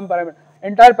h has some parameter.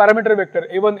 Entire parameter vector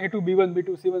a1, a2, b1,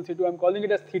 b2, c1, c2. I'm calling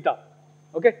it as theta,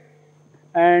 okay,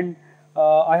 and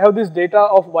I have this data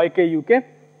of yk, uk.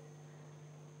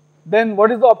 Then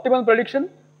what is the optimal prediction?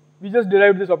 We just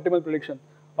derived this optimal prediction.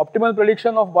 Optimal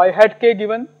prediction of y hat k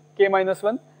given k minus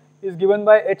 1 is given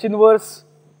by h inverse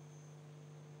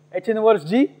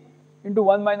g into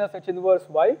 1 minus h inverse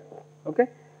y. Okay.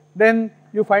 Then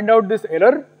you find out this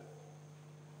error.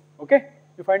 Okay.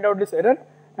 You find out this error,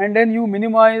 and then you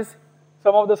minimize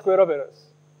sum of the square of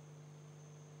errors.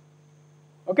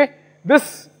 Okay.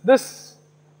 This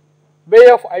way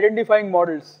of identifying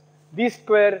models, least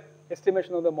square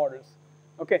estimation of the models.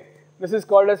 Okay. This is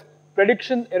called as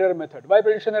prediction error method. Why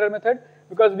prediction error method?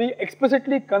 Because we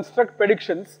explicitly construct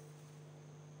predictions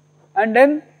and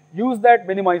then use that,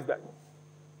 minimize that.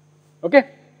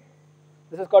 Okay.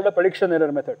 This is called a prediction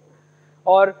error method.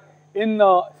 Or in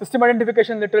system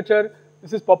identification literature,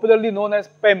 this is popularly known as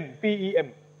PEM,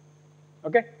 P-E-M.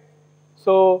 Okay.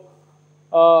 So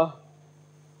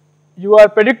you are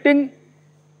predicting.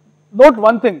 Note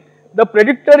one thing: the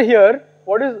predictor here.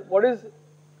 What is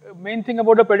main thing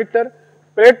about the predictor?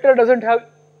 Predictor doesn't have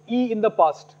E in the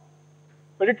past.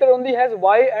 Predictor only has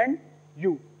Y and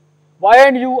U. Y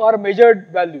and U are measured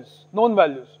values, known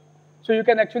values. So you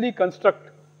can actually construct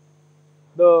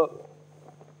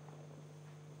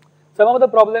some of the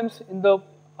problems in the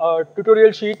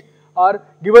tutorial sheet are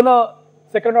given a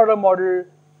second order model,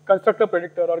 construct a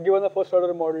predictor, or given a first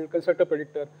order model, construct a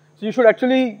predictor. So you should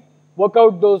actually work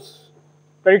out those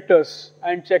predictors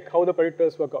and check how the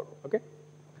predictors work out. Okay.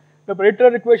 The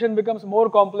predictor equation becomes more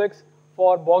complex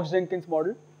for Box-Jenkins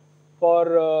model.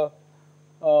 For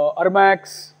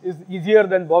ARMAX is easier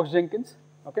than Box-Jenkins.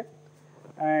 Okay.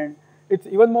 And it's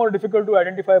even more difficult to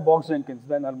identify Box-Jenkins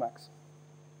than ARMAX.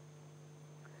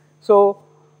 So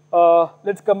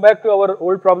let's come back to our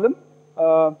old problem.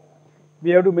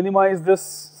 We have to minimize this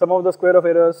sum of the square of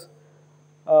errors,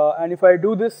 and if I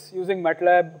do this using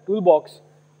MATLAB toolbox,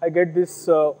 I get this,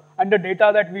 and the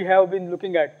data that we have been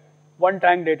looking at, one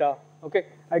tank data, okay,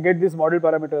 I get these model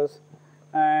parameters,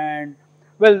 and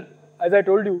well, as I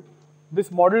told you, this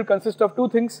model consists of two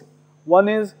things. One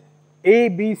is A,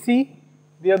 B, C,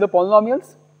 they are the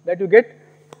polynomials that you get,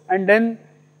 and then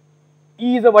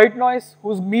E is a white noise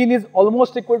whose mean is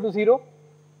almost equal to 0.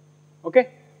 Okay.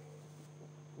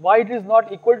 Why it is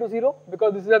not equal to 0?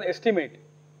 Because this is an estimate.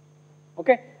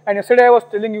 Okay. And yesterday I was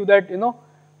telling you that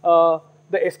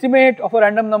the estimate of a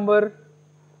random number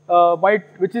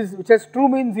which has true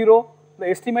mean 0, the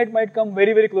estimate might come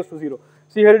very, very close to 0.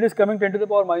 See, here it is coming 10 to the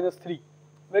power minus 3,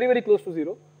 very, very close to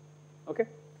 0. Okay.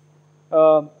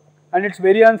 And its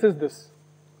variance is this,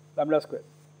 lambda square.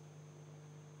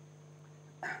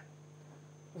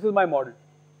 This is my model.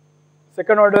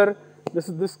 Second order, this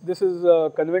is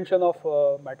a convention of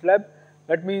MATLAB.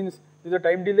 That means there is a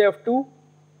time delay of 2,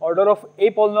 order of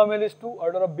A polynomial is 2,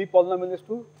 order of B polynomial is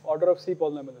 2, order of C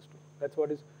polynomial is 2. That's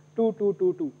what is 2, 2,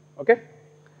 2, 2. Okay.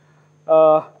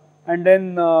 And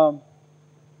then I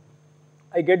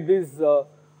get this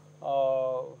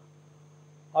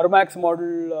ARMAX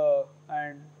model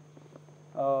and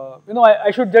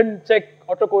I should then check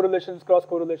autocorrelations, cross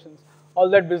correlations, all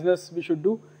that business we should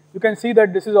do. You can see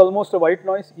that this is almost a white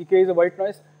noise, EK is a white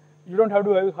noise. You don't have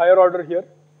to have higher order here.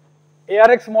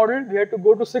 ARX model, we had to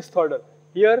go to 6th order.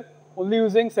 Here, only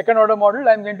using 2nd order model,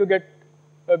 I am going to get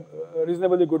a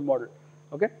reasonably good model.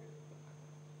 Okay.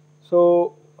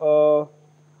 So,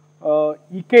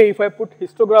 EK, if I put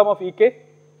histogram of EK,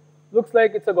 looks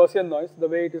like it's a Gaussian noise, the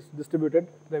way it is distributed,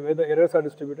 the way the errors are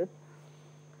distributed.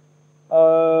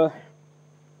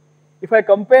 If I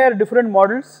compare different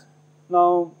models,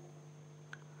 now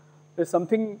there's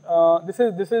something, this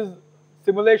is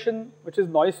simulation which is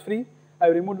noise free. I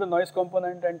removed the noise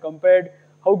component and compared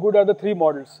how good are the 3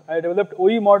 models. I developed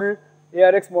OE model,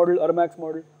 ARX model, ARMAX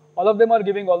model. All of them are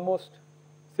giving almost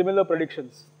similar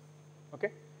predictions.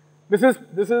 Okay.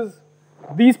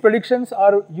 These predictions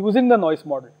are using the noise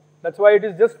model. That's why it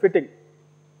is just fitting.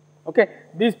 Okay.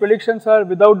 These predictions are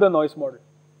without the noise model.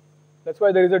 That's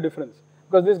why there is a difference,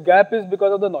 because this gap is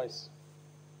because of the noise.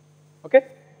 Okay.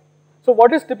 So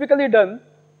what is typically done?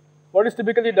 What is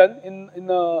typically done in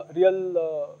a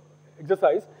real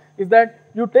exercise is that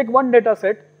you take one data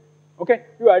set. Okay.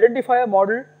 You identify a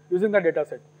model using the data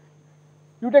set.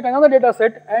 You take another data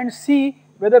set and see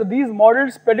whether these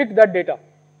models predict that data.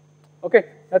 Okay.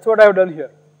 That's what I have done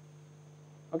here.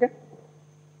 Okay.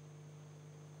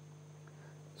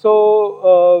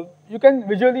 So you can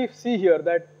visually see here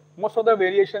that most of the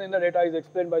variation in the data is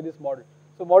explained by this model.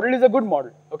 So model is a good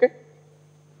model. Okay.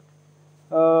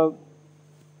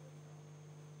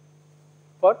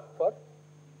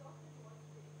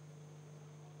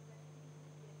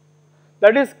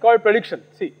 That is called prediction.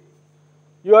 See,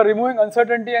 you are removing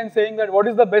uncertainty and saying that what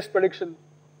is the best prediction.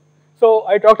 So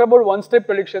I talked about 1-step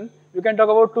prediction. You can talk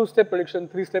about 2-step prediction,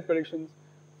 3-step predictions,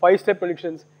 5-step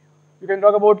predictions. You can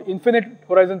talk about infinite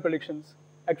horizon predictions.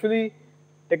 Actually,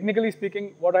 technically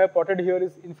speaking, what I have plotted here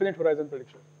is infinite horizon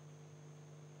prediction,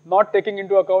 not taking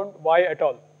into account y at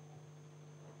all.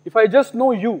 If I just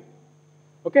know u,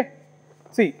 okay,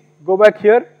 see, go back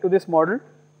here to this model.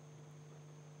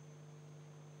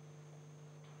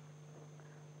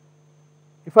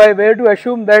 If I were to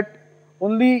assume that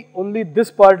only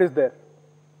this part is there,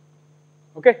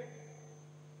 okay,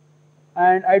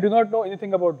 and I do not know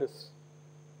anything about this,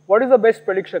 what is the best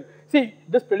prediction? See,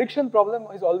 this prediction problem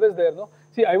is always there, no?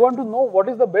 See, I want to know what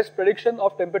is the best prediction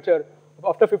of temperature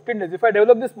after 15 days. If I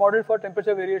develop this model for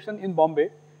temperature variation in Bombay,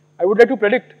 I would like to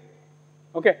predict,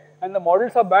 okay, and the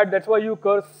models are bad. That's why you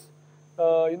curse,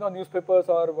 newspapers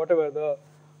or whatever, the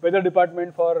weather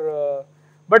department for.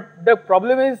 But the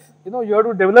problem is, you have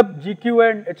to develop GQ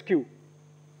and HQ.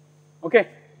 Okay,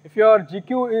 if your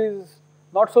GQ is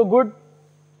not so good,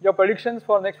 your predictions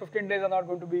for next 15 days are not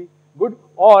going to be good.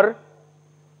 Or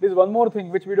there is one more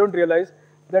thing which we don't realize,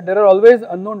 that there are always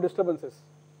unknown disturbances.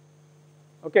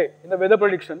 Okay, in the weather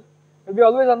prediction, there will be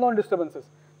always unknown disturbances.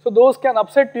 So those can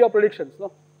upset your predictions.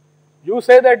 No, you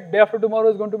say that day after tomorrow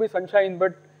is going to be sunshine,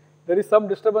 but there is some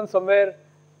disturbance somewhere,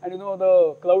 and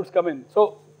the clouds come in.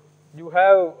 So you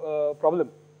have a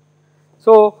problem.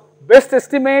 So best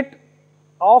estimate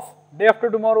of day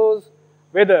after tomorrow's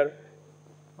weather,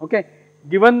 okay,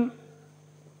 given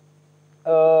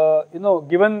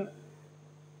given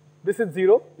this is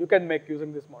 0, you can make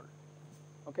using this model.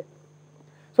 Okay.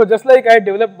 So just like I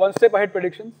developed 1-step ahead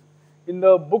predictions, in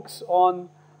the books on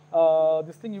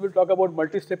this thing you will talk about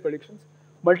multi-step predictions.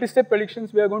 Multi-step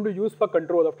predictions we are going to use for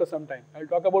control after some time. I will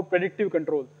talk about predictive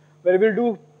control, where we will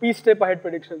do p-step ahead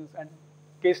predictions and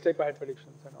k-step ahead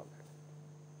predictions and all that.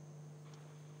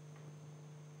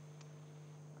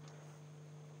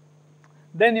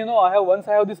 Then once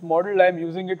I have this model, I am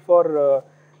using it for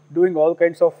doing all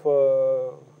kinds of.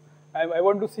 I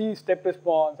want to see step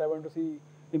response. I want to see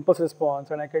impulse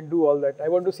response, and I can do all that. I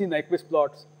want to see Nyquist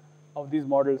plots of these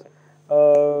models.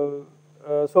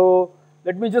 So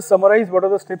let me just summarize what are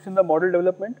the steps in the model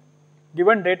development.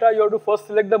 Given data, you have to first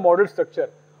select the model structure,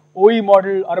 OE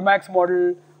model, ARMAX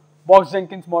model,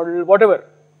 Box-Jenkins model, whatever,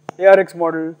 ARX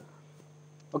model,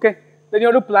 okay. Then you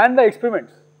have to plan the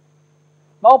experiments.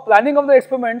 Now planning of the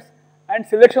experiments and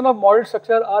selection of model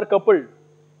structure are coupled.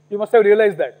 You must have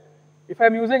realized that. If I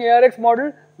am using ARX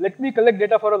model, let me collect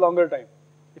data for a longer time.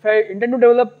 If I intend to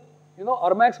develop,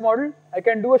 ARMAX model, I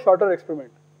can do a shorter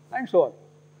experiment, and so on.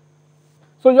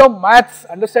 So your maths,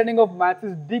 understanding of maths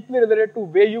is deeply related to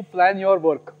where you plan your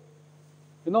work.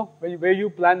 Where you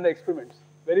plan the experiments.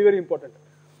 Very, very important.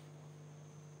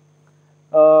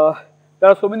 There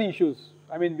are so many issues.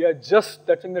 I mean, we are just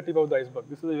touching the tip of the iceberg.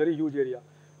 This is a very huge area.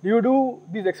 Do you do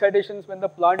these excitations when the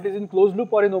plant is in closed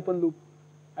loop or in open loop?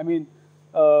 I mean,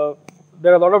 there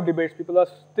are a lot of debates. People are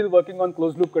still working on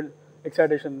closed loop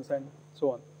excitations and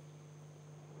so on.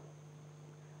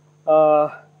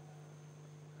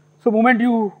 So moment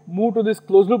you move to this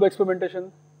closed loop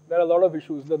experimentation, there are a lot of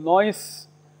issues. The noise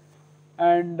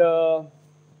and the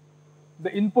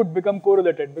input become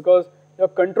correlated because your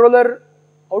controller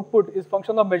output is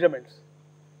function of measurements,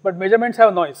 but measurements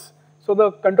have noise. So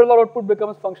the controller output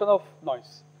becomes function of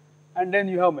noise, and then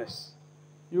you have mess.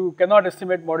 You cannot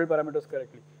estimate model parameters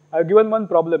correctly. I have given one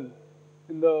problem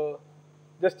in the,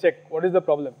 just check what is the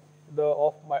problem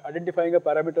of identifying a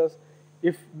parameters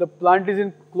if the plant is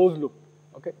in closed loop.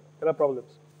 Okay, there are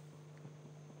problems.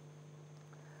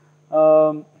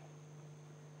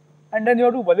 And then you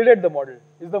have to validate the model.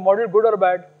 Is the model good or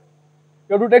bad?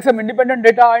 You have to take some independent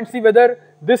data and see whether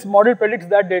this model predicts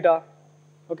that data.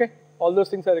 Okay, all those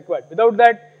things are required. Without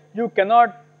that, you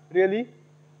cannot really,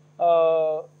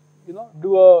 do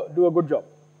a good job.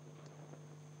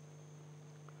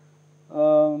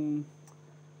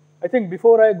 I think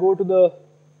before I go to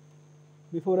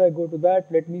that,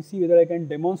 let me see whether I can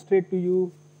demonstrate to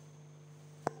you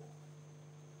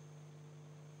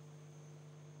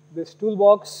this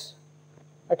toolbox,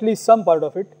 at least some part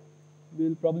of it. We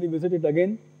will probably visit it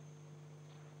again.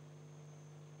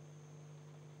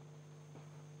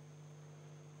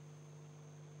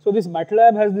 So this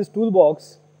MATLAB has this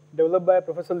toolbox developed by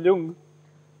Professor Leung,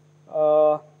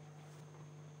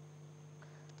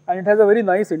 and it has a very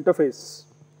nice interface.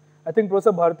 I think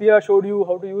Professor Bhartiya showed you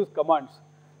how to use commands.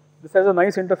 This has a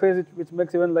nice interface which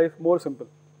makes even life more simple.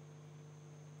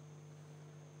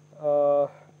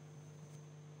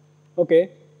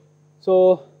 Okay,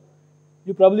 so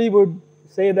you probably would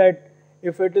say that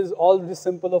if it is all this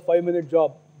simple a 5-minute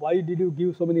job, why did you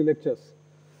give so many lectures?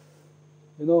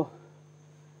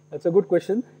 That's a good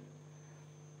question.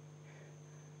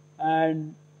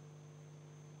 And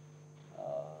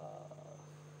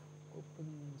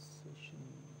open session.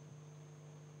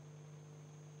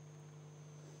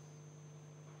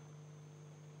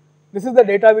 This is the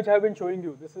data which I have been showing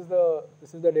you. This is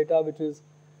the data which is,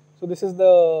 so this is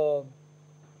the,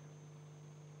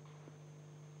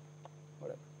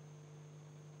 whatever.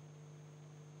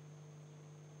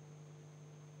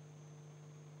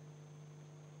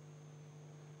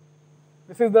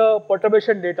 This is the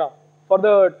perturbation data for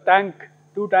the tank,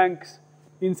 2 tanks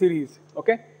in series,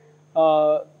 okay.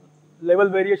 Level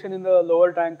variation in the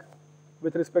lower tank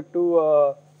with respect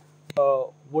to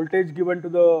voltage given to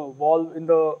the valve in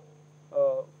the,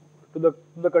 to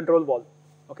the control valve,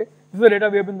 okay. This is the data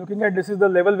we have been looking at. This is the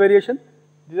level variation.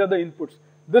 These are the inputs.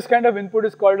 This kind of input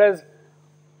is called as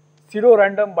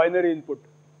pseudo-random binary input,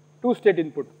 2-state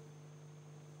input.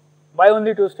 Why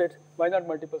only 2 states? Why not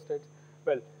multiple states?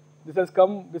 Well, this has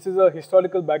come, this is a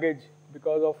historical baggage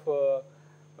because of,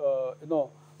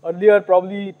 earlier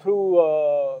probably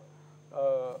through,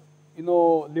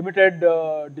 limited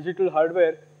digital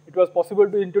hardware, it was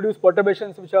possible to introduce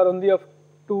perturbations which are only of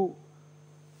 2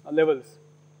 levels,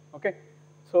 okay.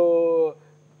 So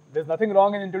there's nothing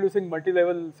wrong in introducing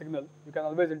multi-level signal, you can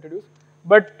always introduce,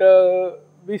 but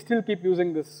we still keep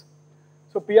using this.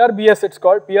 So PRBS it's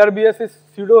called, PRBS is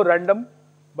pseudo-random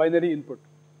binary input,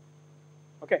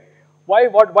 okay. Why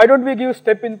don't we give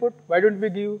step input? Why don't we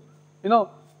give,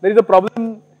 there is a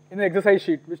problem in the exercise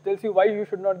sheet which tells you why you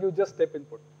should not give just step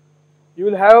input. You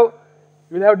will have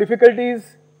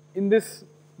difficulties in this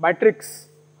matrix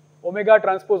omega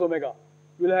transpose omega.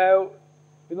 You will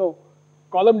have,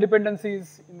 column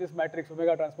dependencies in this matrix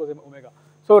omega transpose omega.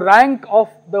 So rank of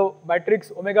the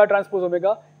matrix omega transpose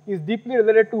omega is deeply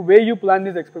related to where you plan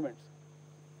these experiments,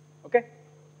 okay.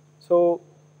 So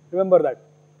remember that.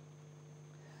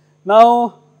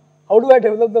 Now, how do I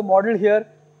develop the model here?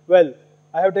 Well,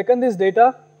 I have taken this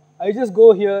data, I just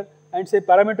go here and say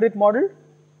parametric model.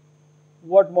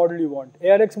 What model you want?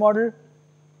 ARX model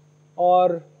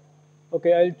or,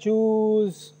 okay, I'll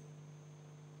choose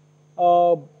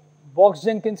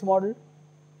Box-Jenkins model.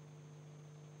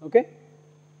 Okay,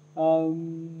 I'll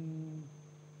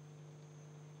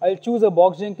choose a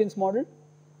Box-Jenkins model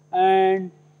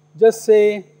and just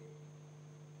say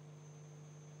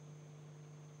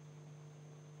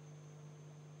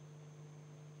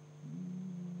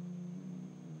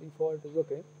default is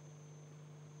okay.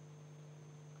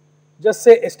 Just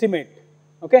say estimate,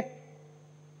 okay,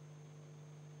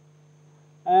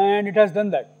 and it has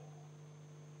done that.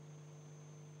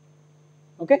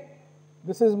 Okay,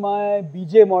 this is my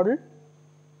BJ model.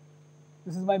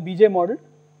 This is my BJ model.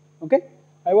 Okay,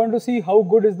 I want to see how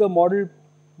good is the model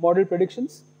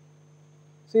predictions.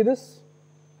 See this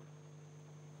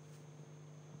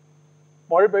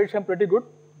model prediction pretty good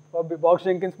for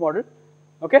Box-Jenkins model.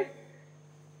 Okay.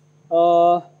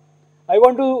 I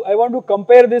want to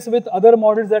compare this with other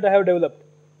models that I have developed.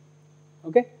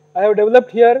 Okay, I have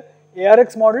developed here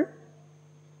ARX model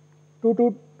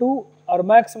 222,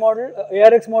 ARMAX model,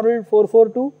 ARX model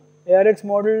 442, ARX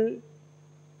model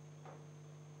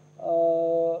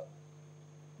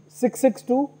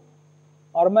 662,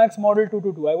 ARMAX model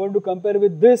 222. I want to compare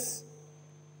with this,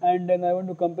 and then I want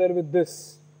to compare with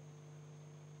this.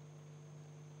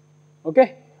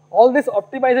 Okay, all this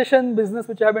optimization business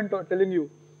which I have been telling you,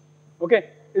 okay,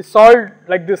 is solved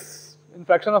like this in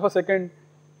fraction of a second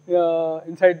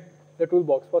inside the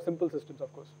toolbox for simple systems,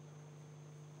 of course.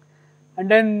 And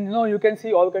then you can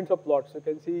see all kinds of plots. You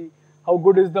can see how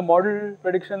good is the model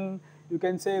prediction. You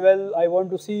can say, well, I want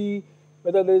to see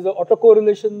whether there is an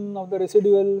autocorrelation of the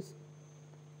residuals.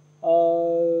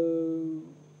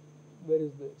 Where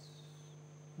is this?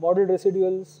 Model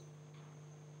residuals.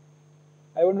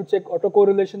 I want to check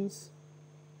autocorrelations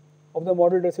of the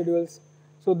model residuals.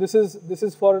 So this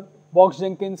is for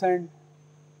Box-Jenkins and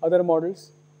other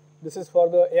models. This is for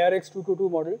the ARX 222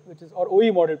 model, which is, or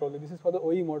OE model probably. This is for the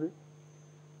OE model.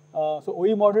 So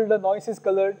OE model, the noise is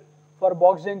colored. For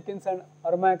Box-Jenkins and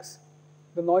ARMAX,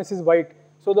 the noise is white.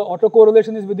 So the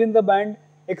autocorrelation is within the band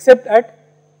except at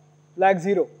lag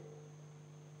 0.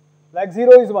 Lag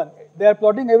 0 is 1. They are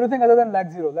plotting everything other than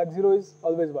lag 0. Lag 0 is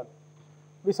always 1.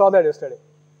 We saw that yesterday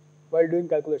while doing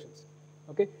calculations.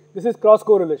 Okay, this is cross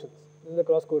correlations. This is a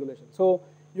cross correlation. So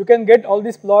you can get all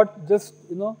these plot. Just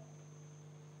you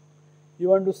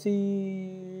want to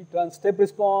see step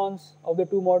response of the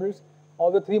two models.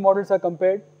 All the three models are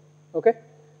compared. Okay,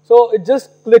 so it's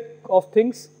just click of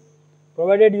things,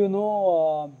 provided you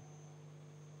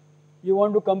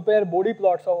want to compare body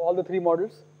plots of all the three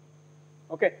models.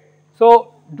 Okay,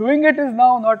 so doing it is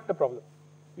now not the problem.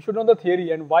 You should know the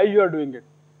theory and why you are doing it.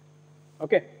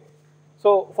 Okay,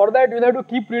 so for that you will have to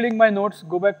keep reading my notes,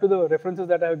 go back to the references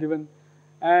that I have given,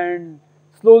 and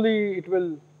slowly it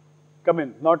will come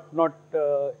in, not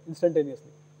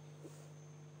instantaneously.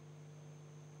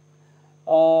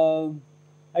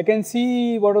 I can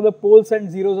see what are the poles and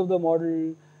zeros of the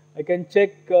model. I can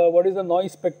check what is the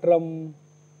noise spectrum,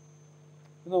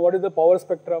 what is the power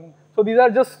spectrum. So these are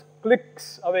just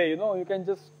clicks away, you can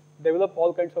just develop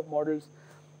all kinds of models.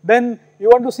 Then you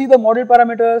want to see the model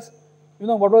parameters,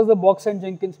 what was the Box and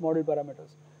Jenkins model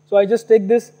parameters. So I just take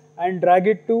this and drag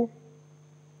it to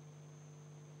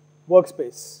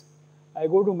workspace. I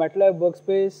go to MATLAB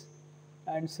workspace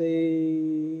and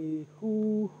say,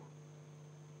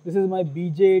 this is my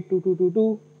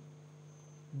BJ2222,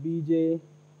 BJ52.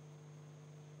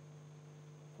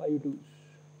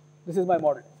 This is my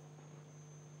model.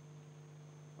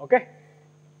 Okay,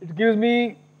 it gives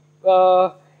me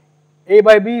A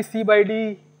by B, C by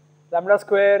D, lambda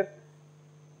square,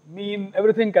 mean,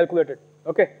 everything calculated.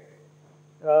 Okay.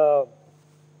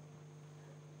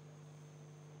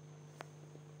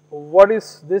 What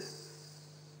is this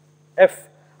F?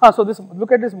 So this,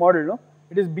 look at this model, no?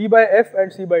 It is B by F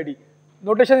and C by D.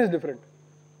 Notation is different.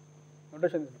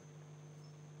 Okay.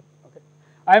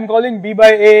 I am calling B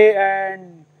by A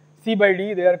and C by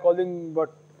D. They are calling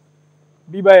what?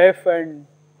 B by F and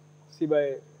C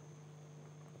by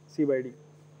D.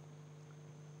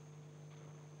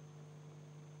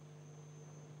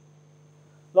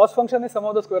 Loss function is sum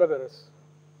of the square of errors.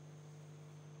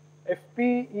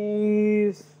 FP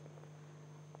is,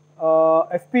 I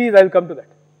will come to that.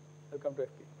 I will come to FP.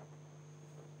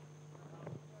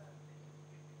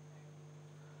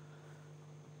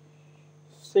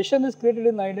 Session is created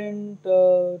in ident.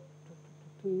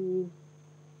 You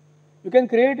can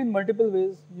create in multiple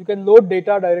ways. You can load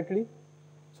data directly.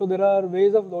 So there are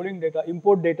ways of loading data,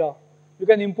 import data. You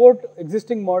can import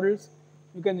existing models.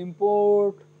 You can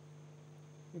import,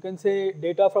 you can say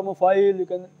data from a file, you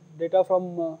can data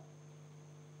from,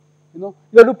 you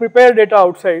have to prepare data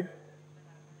outside.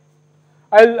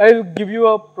 I'll give you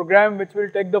a program which will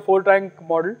take the 4-rank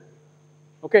model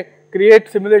Okay, create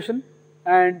simulation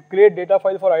and create data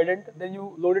file for ident, then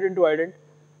you load it into ident,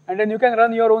 and then you can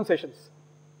run your own sessions.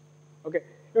 Okay,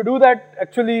 you do that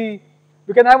actually.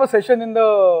 We can have a session in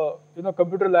the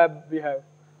computer lab we have.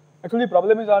 Actually,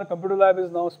 problem is our computer lab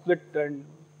is now split and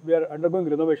we are undergoing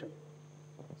renovation.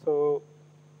 So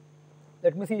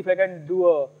let me see if I can do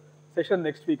a session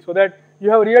next week so that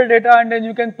you have real data and then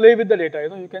you can play with the data.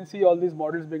 You can see all these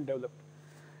models being developed.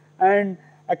 And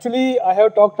actually, I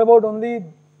have talked about only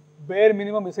bare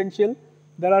minimum essential.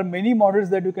 There are many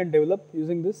models that you can develop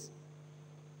using this.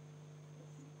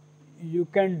 You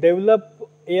can develop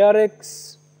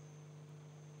ARX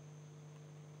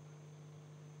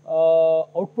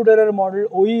output error model,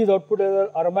 OE is output error,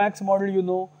 ARMAX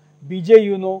model BJ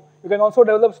You can also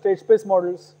develop state space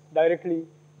models directly,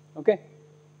 okay.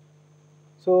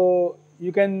 So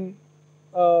you can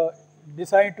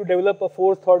decide to develop a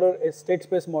fourth order state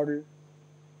space model,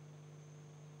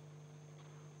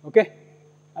 okay.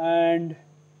 And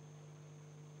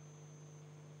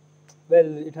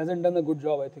well, it hasn't done a good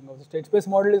job, I think. The state space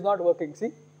model is not working,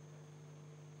 see?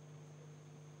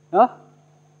 Huh?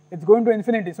 It's going to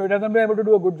infinity, so it hasn't been able to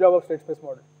do a good job of state space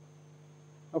model.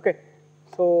 Okay,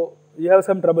 so you have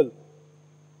some trouble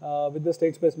with the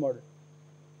state space model.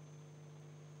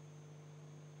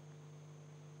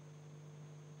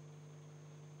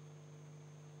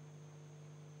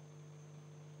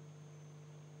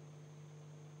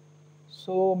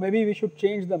 So maybe we should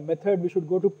change the method. We should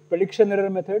go to prediction error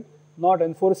method, not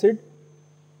enforce it,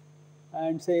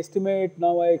 and say estimate.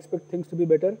 Now I expect things to be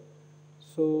better.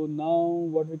 So now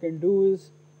what we can do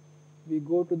is we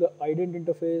go to the ident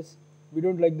interface. We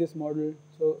don't like this model,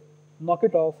 so knock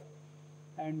it off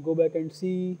and go back and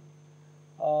see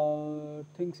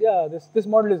things. Yeah, this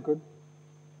model is good.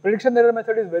 Prediction error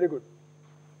method is very good.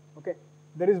 Okay,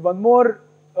 there is one more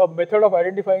method of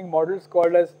identifying models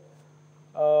called as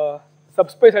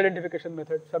subspace identification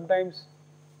method. Sometimes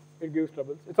it gives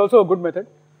troubles. It's also a good method.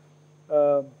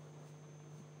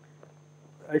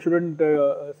 I shouldn't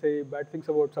say bad things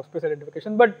about subspace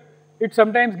identification, but it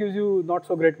sometimes gives you not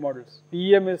so great models.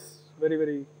 PEM is very,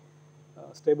 very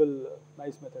stable,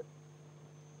 nice method.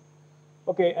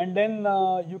 Okay, and then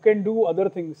you can do other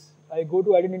things. I go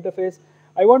to ident interface.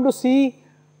 I want to see,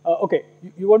 okay,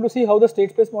 you want to see how the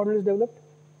state space model is developed?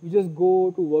 You just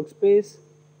go to workspace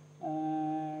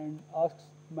and ask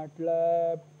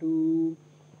MATLAB to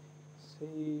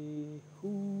say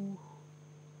who.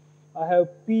 I have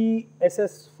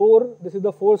PSS4, this is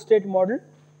the 4-state model.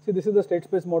 See, this is the state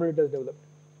space model it has developed.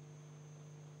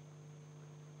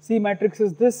 C matrix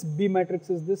is this, B matrix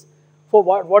is this. For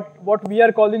what we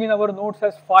are calling in our notes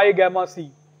as phi gamma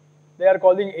C, they are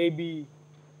calling AB,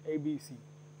 ABC.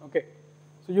 Okay.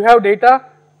 So you have data,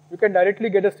 you can directly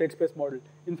get a state space model.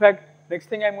 In fact, next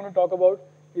thing I'm going to talk about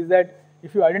is that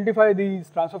if you identify these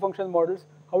transfer function models,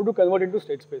 how to convert into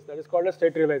state space. That is called a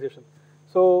state realization.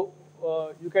 So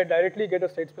you can directly get a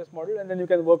state space model and then you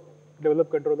can develop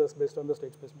controllers based on the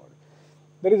state space model.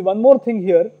 There is one more thing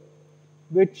here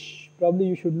which probably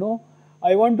you should know.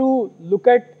 I want to look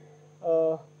at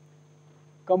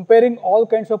comparing all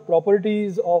kinds of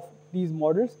properties of these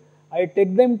models. I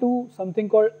take them to something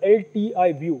called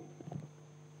LTI view.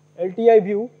 LTI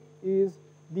view is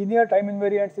linear time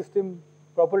invariant system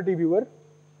property viewer.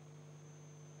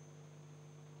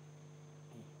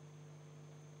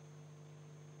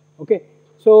 Okay,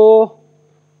 so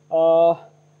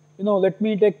let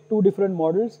me take two different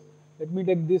models. Let me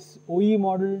take this OE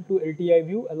model to LTI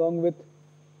view along with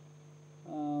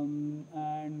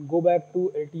and go back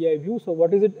to LTI view. So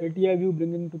what is it LTI view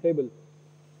bringing to table?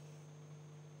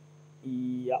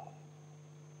 Yeah,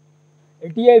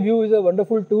 LTI view is a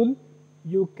wonderful tool.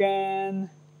 You can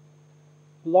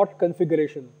plot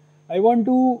configuration. I want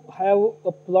to have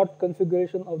a plot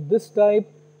configuration of this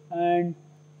type, and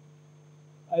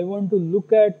I want to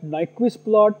look at Nyquist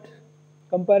plot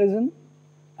comparison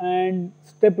and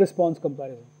step response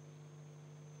comparison.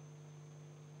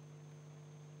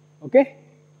 Okay,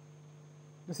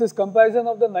 this is comparison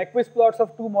of the Nyquist plots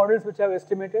of two models which I have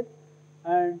estimated,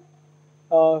 and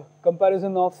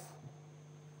comparison of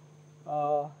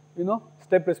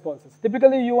step responses.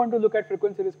 Typically, you want to look at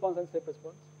frequency response and step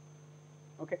response.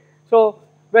 Okay, so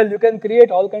well, you can create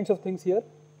all kinds of things here.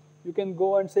 You can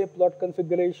go and say plot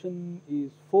configuration is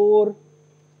 4.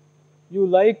 You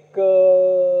like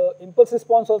impulse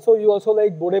response also. You also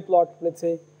like Bode plot. Let's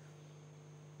say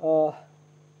you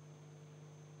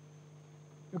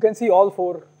can see all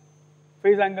 4.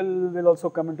 Phase angle will also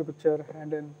come into picture,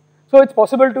 and then so it's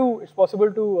possible to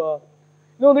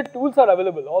the tools are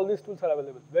available. All these tools are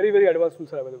available. Very, very advanced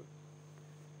tools are available.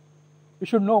 You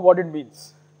should know what it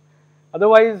means.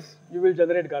 Otherwise, you will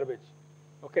generate garbage.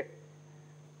 Okay.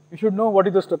 You should know what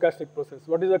is the stochastic process,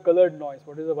 what is the colored noise,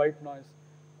 what is the white noise,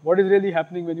 what is really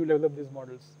happening when you develop these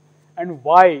models, and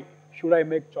why should I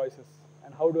make choices,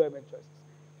 and how do I make choices.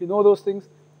 If you know those things,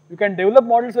 you can develop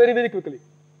models very, very quickly.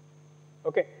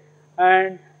 Okay.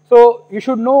 And so you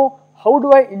should know how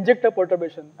do I inject a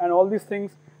perturbation, and all these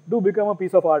things do become a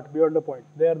piece of art beyond the point.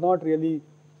 They are not really,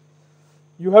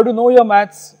 you have to know your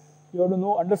maths, you have to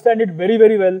know, understand it very,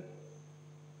 very well.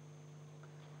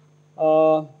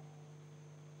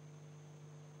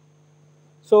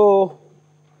 So,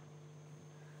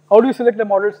 how do you select a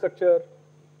model structure?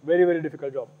 Very, very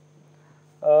difficult job.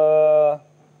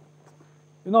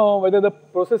 You know, whether the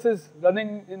process is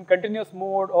running in continuous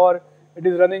mode or it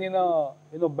is running in a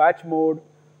batch mode.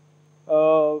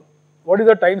 What is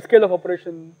the time scale of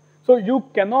operation? So you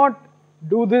cannot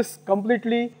do this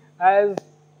completely as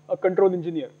a control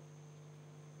engineer.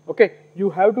 Okay, you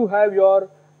have to have your,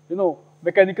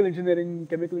 mechanical engineering,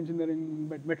 chemical engineering,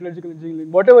 metallurgical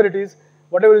engineering, whatever it is,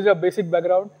 whatever is your basic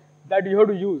background, that you have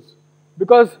to use.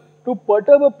 Because to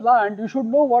perturb a plant, you should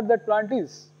know what that plant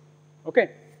is.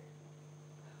 Okay.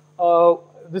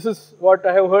 This is what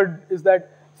I have heard is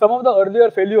that some of the earlier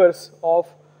failures of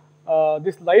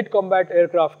this light combat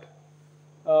aircraft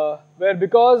were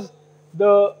because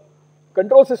the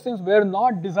control systems were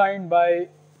not designed by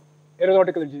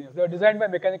aeronautical engineers. They were designed by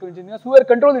mechanical engineers who were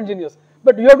control engineers.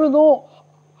 But you have to know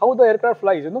how the aircraft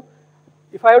flies,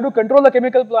 If I have to control a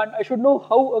chemical plant, I should know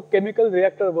how a chemical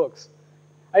reactor works.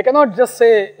 I cannot just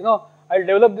say, I'll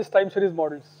develop this time series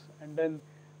models and then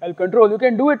I'll control. You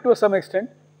can do it to some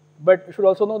extent, but you should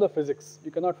also know the physics.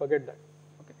 You cannot forget that.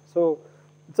 Okay. So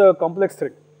it's a complex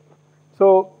thing.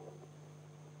 So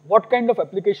what kind of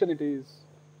application it is,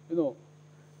 you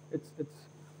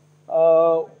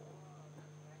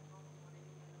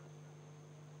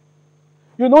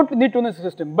don't need to know the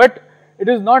system, but it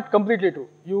is not completely true.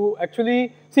 You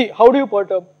actually, see, how do you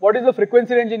perturb? What is the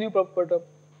frequency range in you perturb?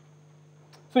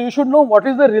 So you should know what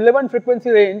is the relevant frequency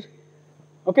range.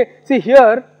 Okay, see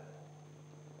here,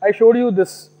 I showed you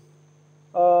this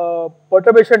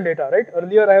perturbation data, right?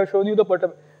 Earlier I have shown you the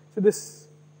perturbation. So this,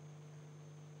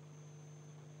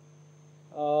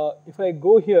 if I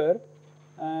go here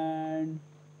and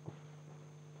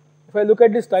if I look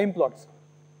at these time plots,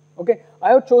 okay, I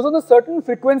have chosen a certain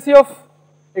frequency of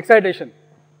excitation,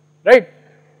 right?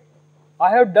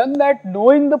 I have done that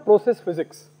knowing the process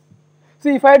physics.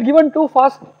 See, if I had given too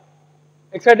fast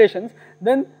excitations,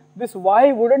 then this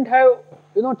Y wouldn't have,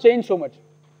 changed so much.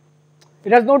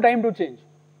 It has no time to change.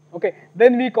 Okay,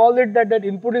 then we call it that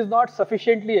input is not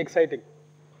sufficiently exciting.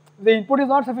 If the input is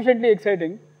not sufficiently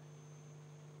exciting,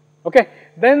 okay,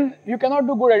 then you cannot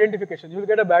do good identification. You will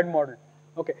get a bad model.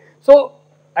 Okay, so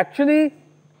actually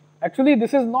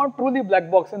this is not truly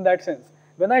black box in that sense.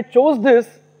 When I chose this,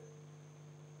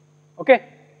 okay,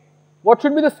 what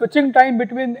should be the switching time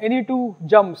between any two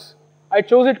jumps? I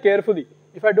chose it carefully.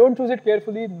 If I don't choose it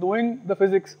carefully, knowing the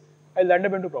physics, I'll land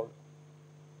up into problem.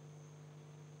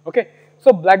 Okay,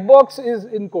 so black box is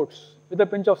in quotes with a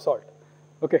pinch of salt.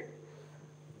 Okay,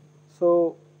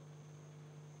 so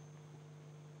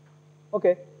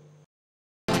okay.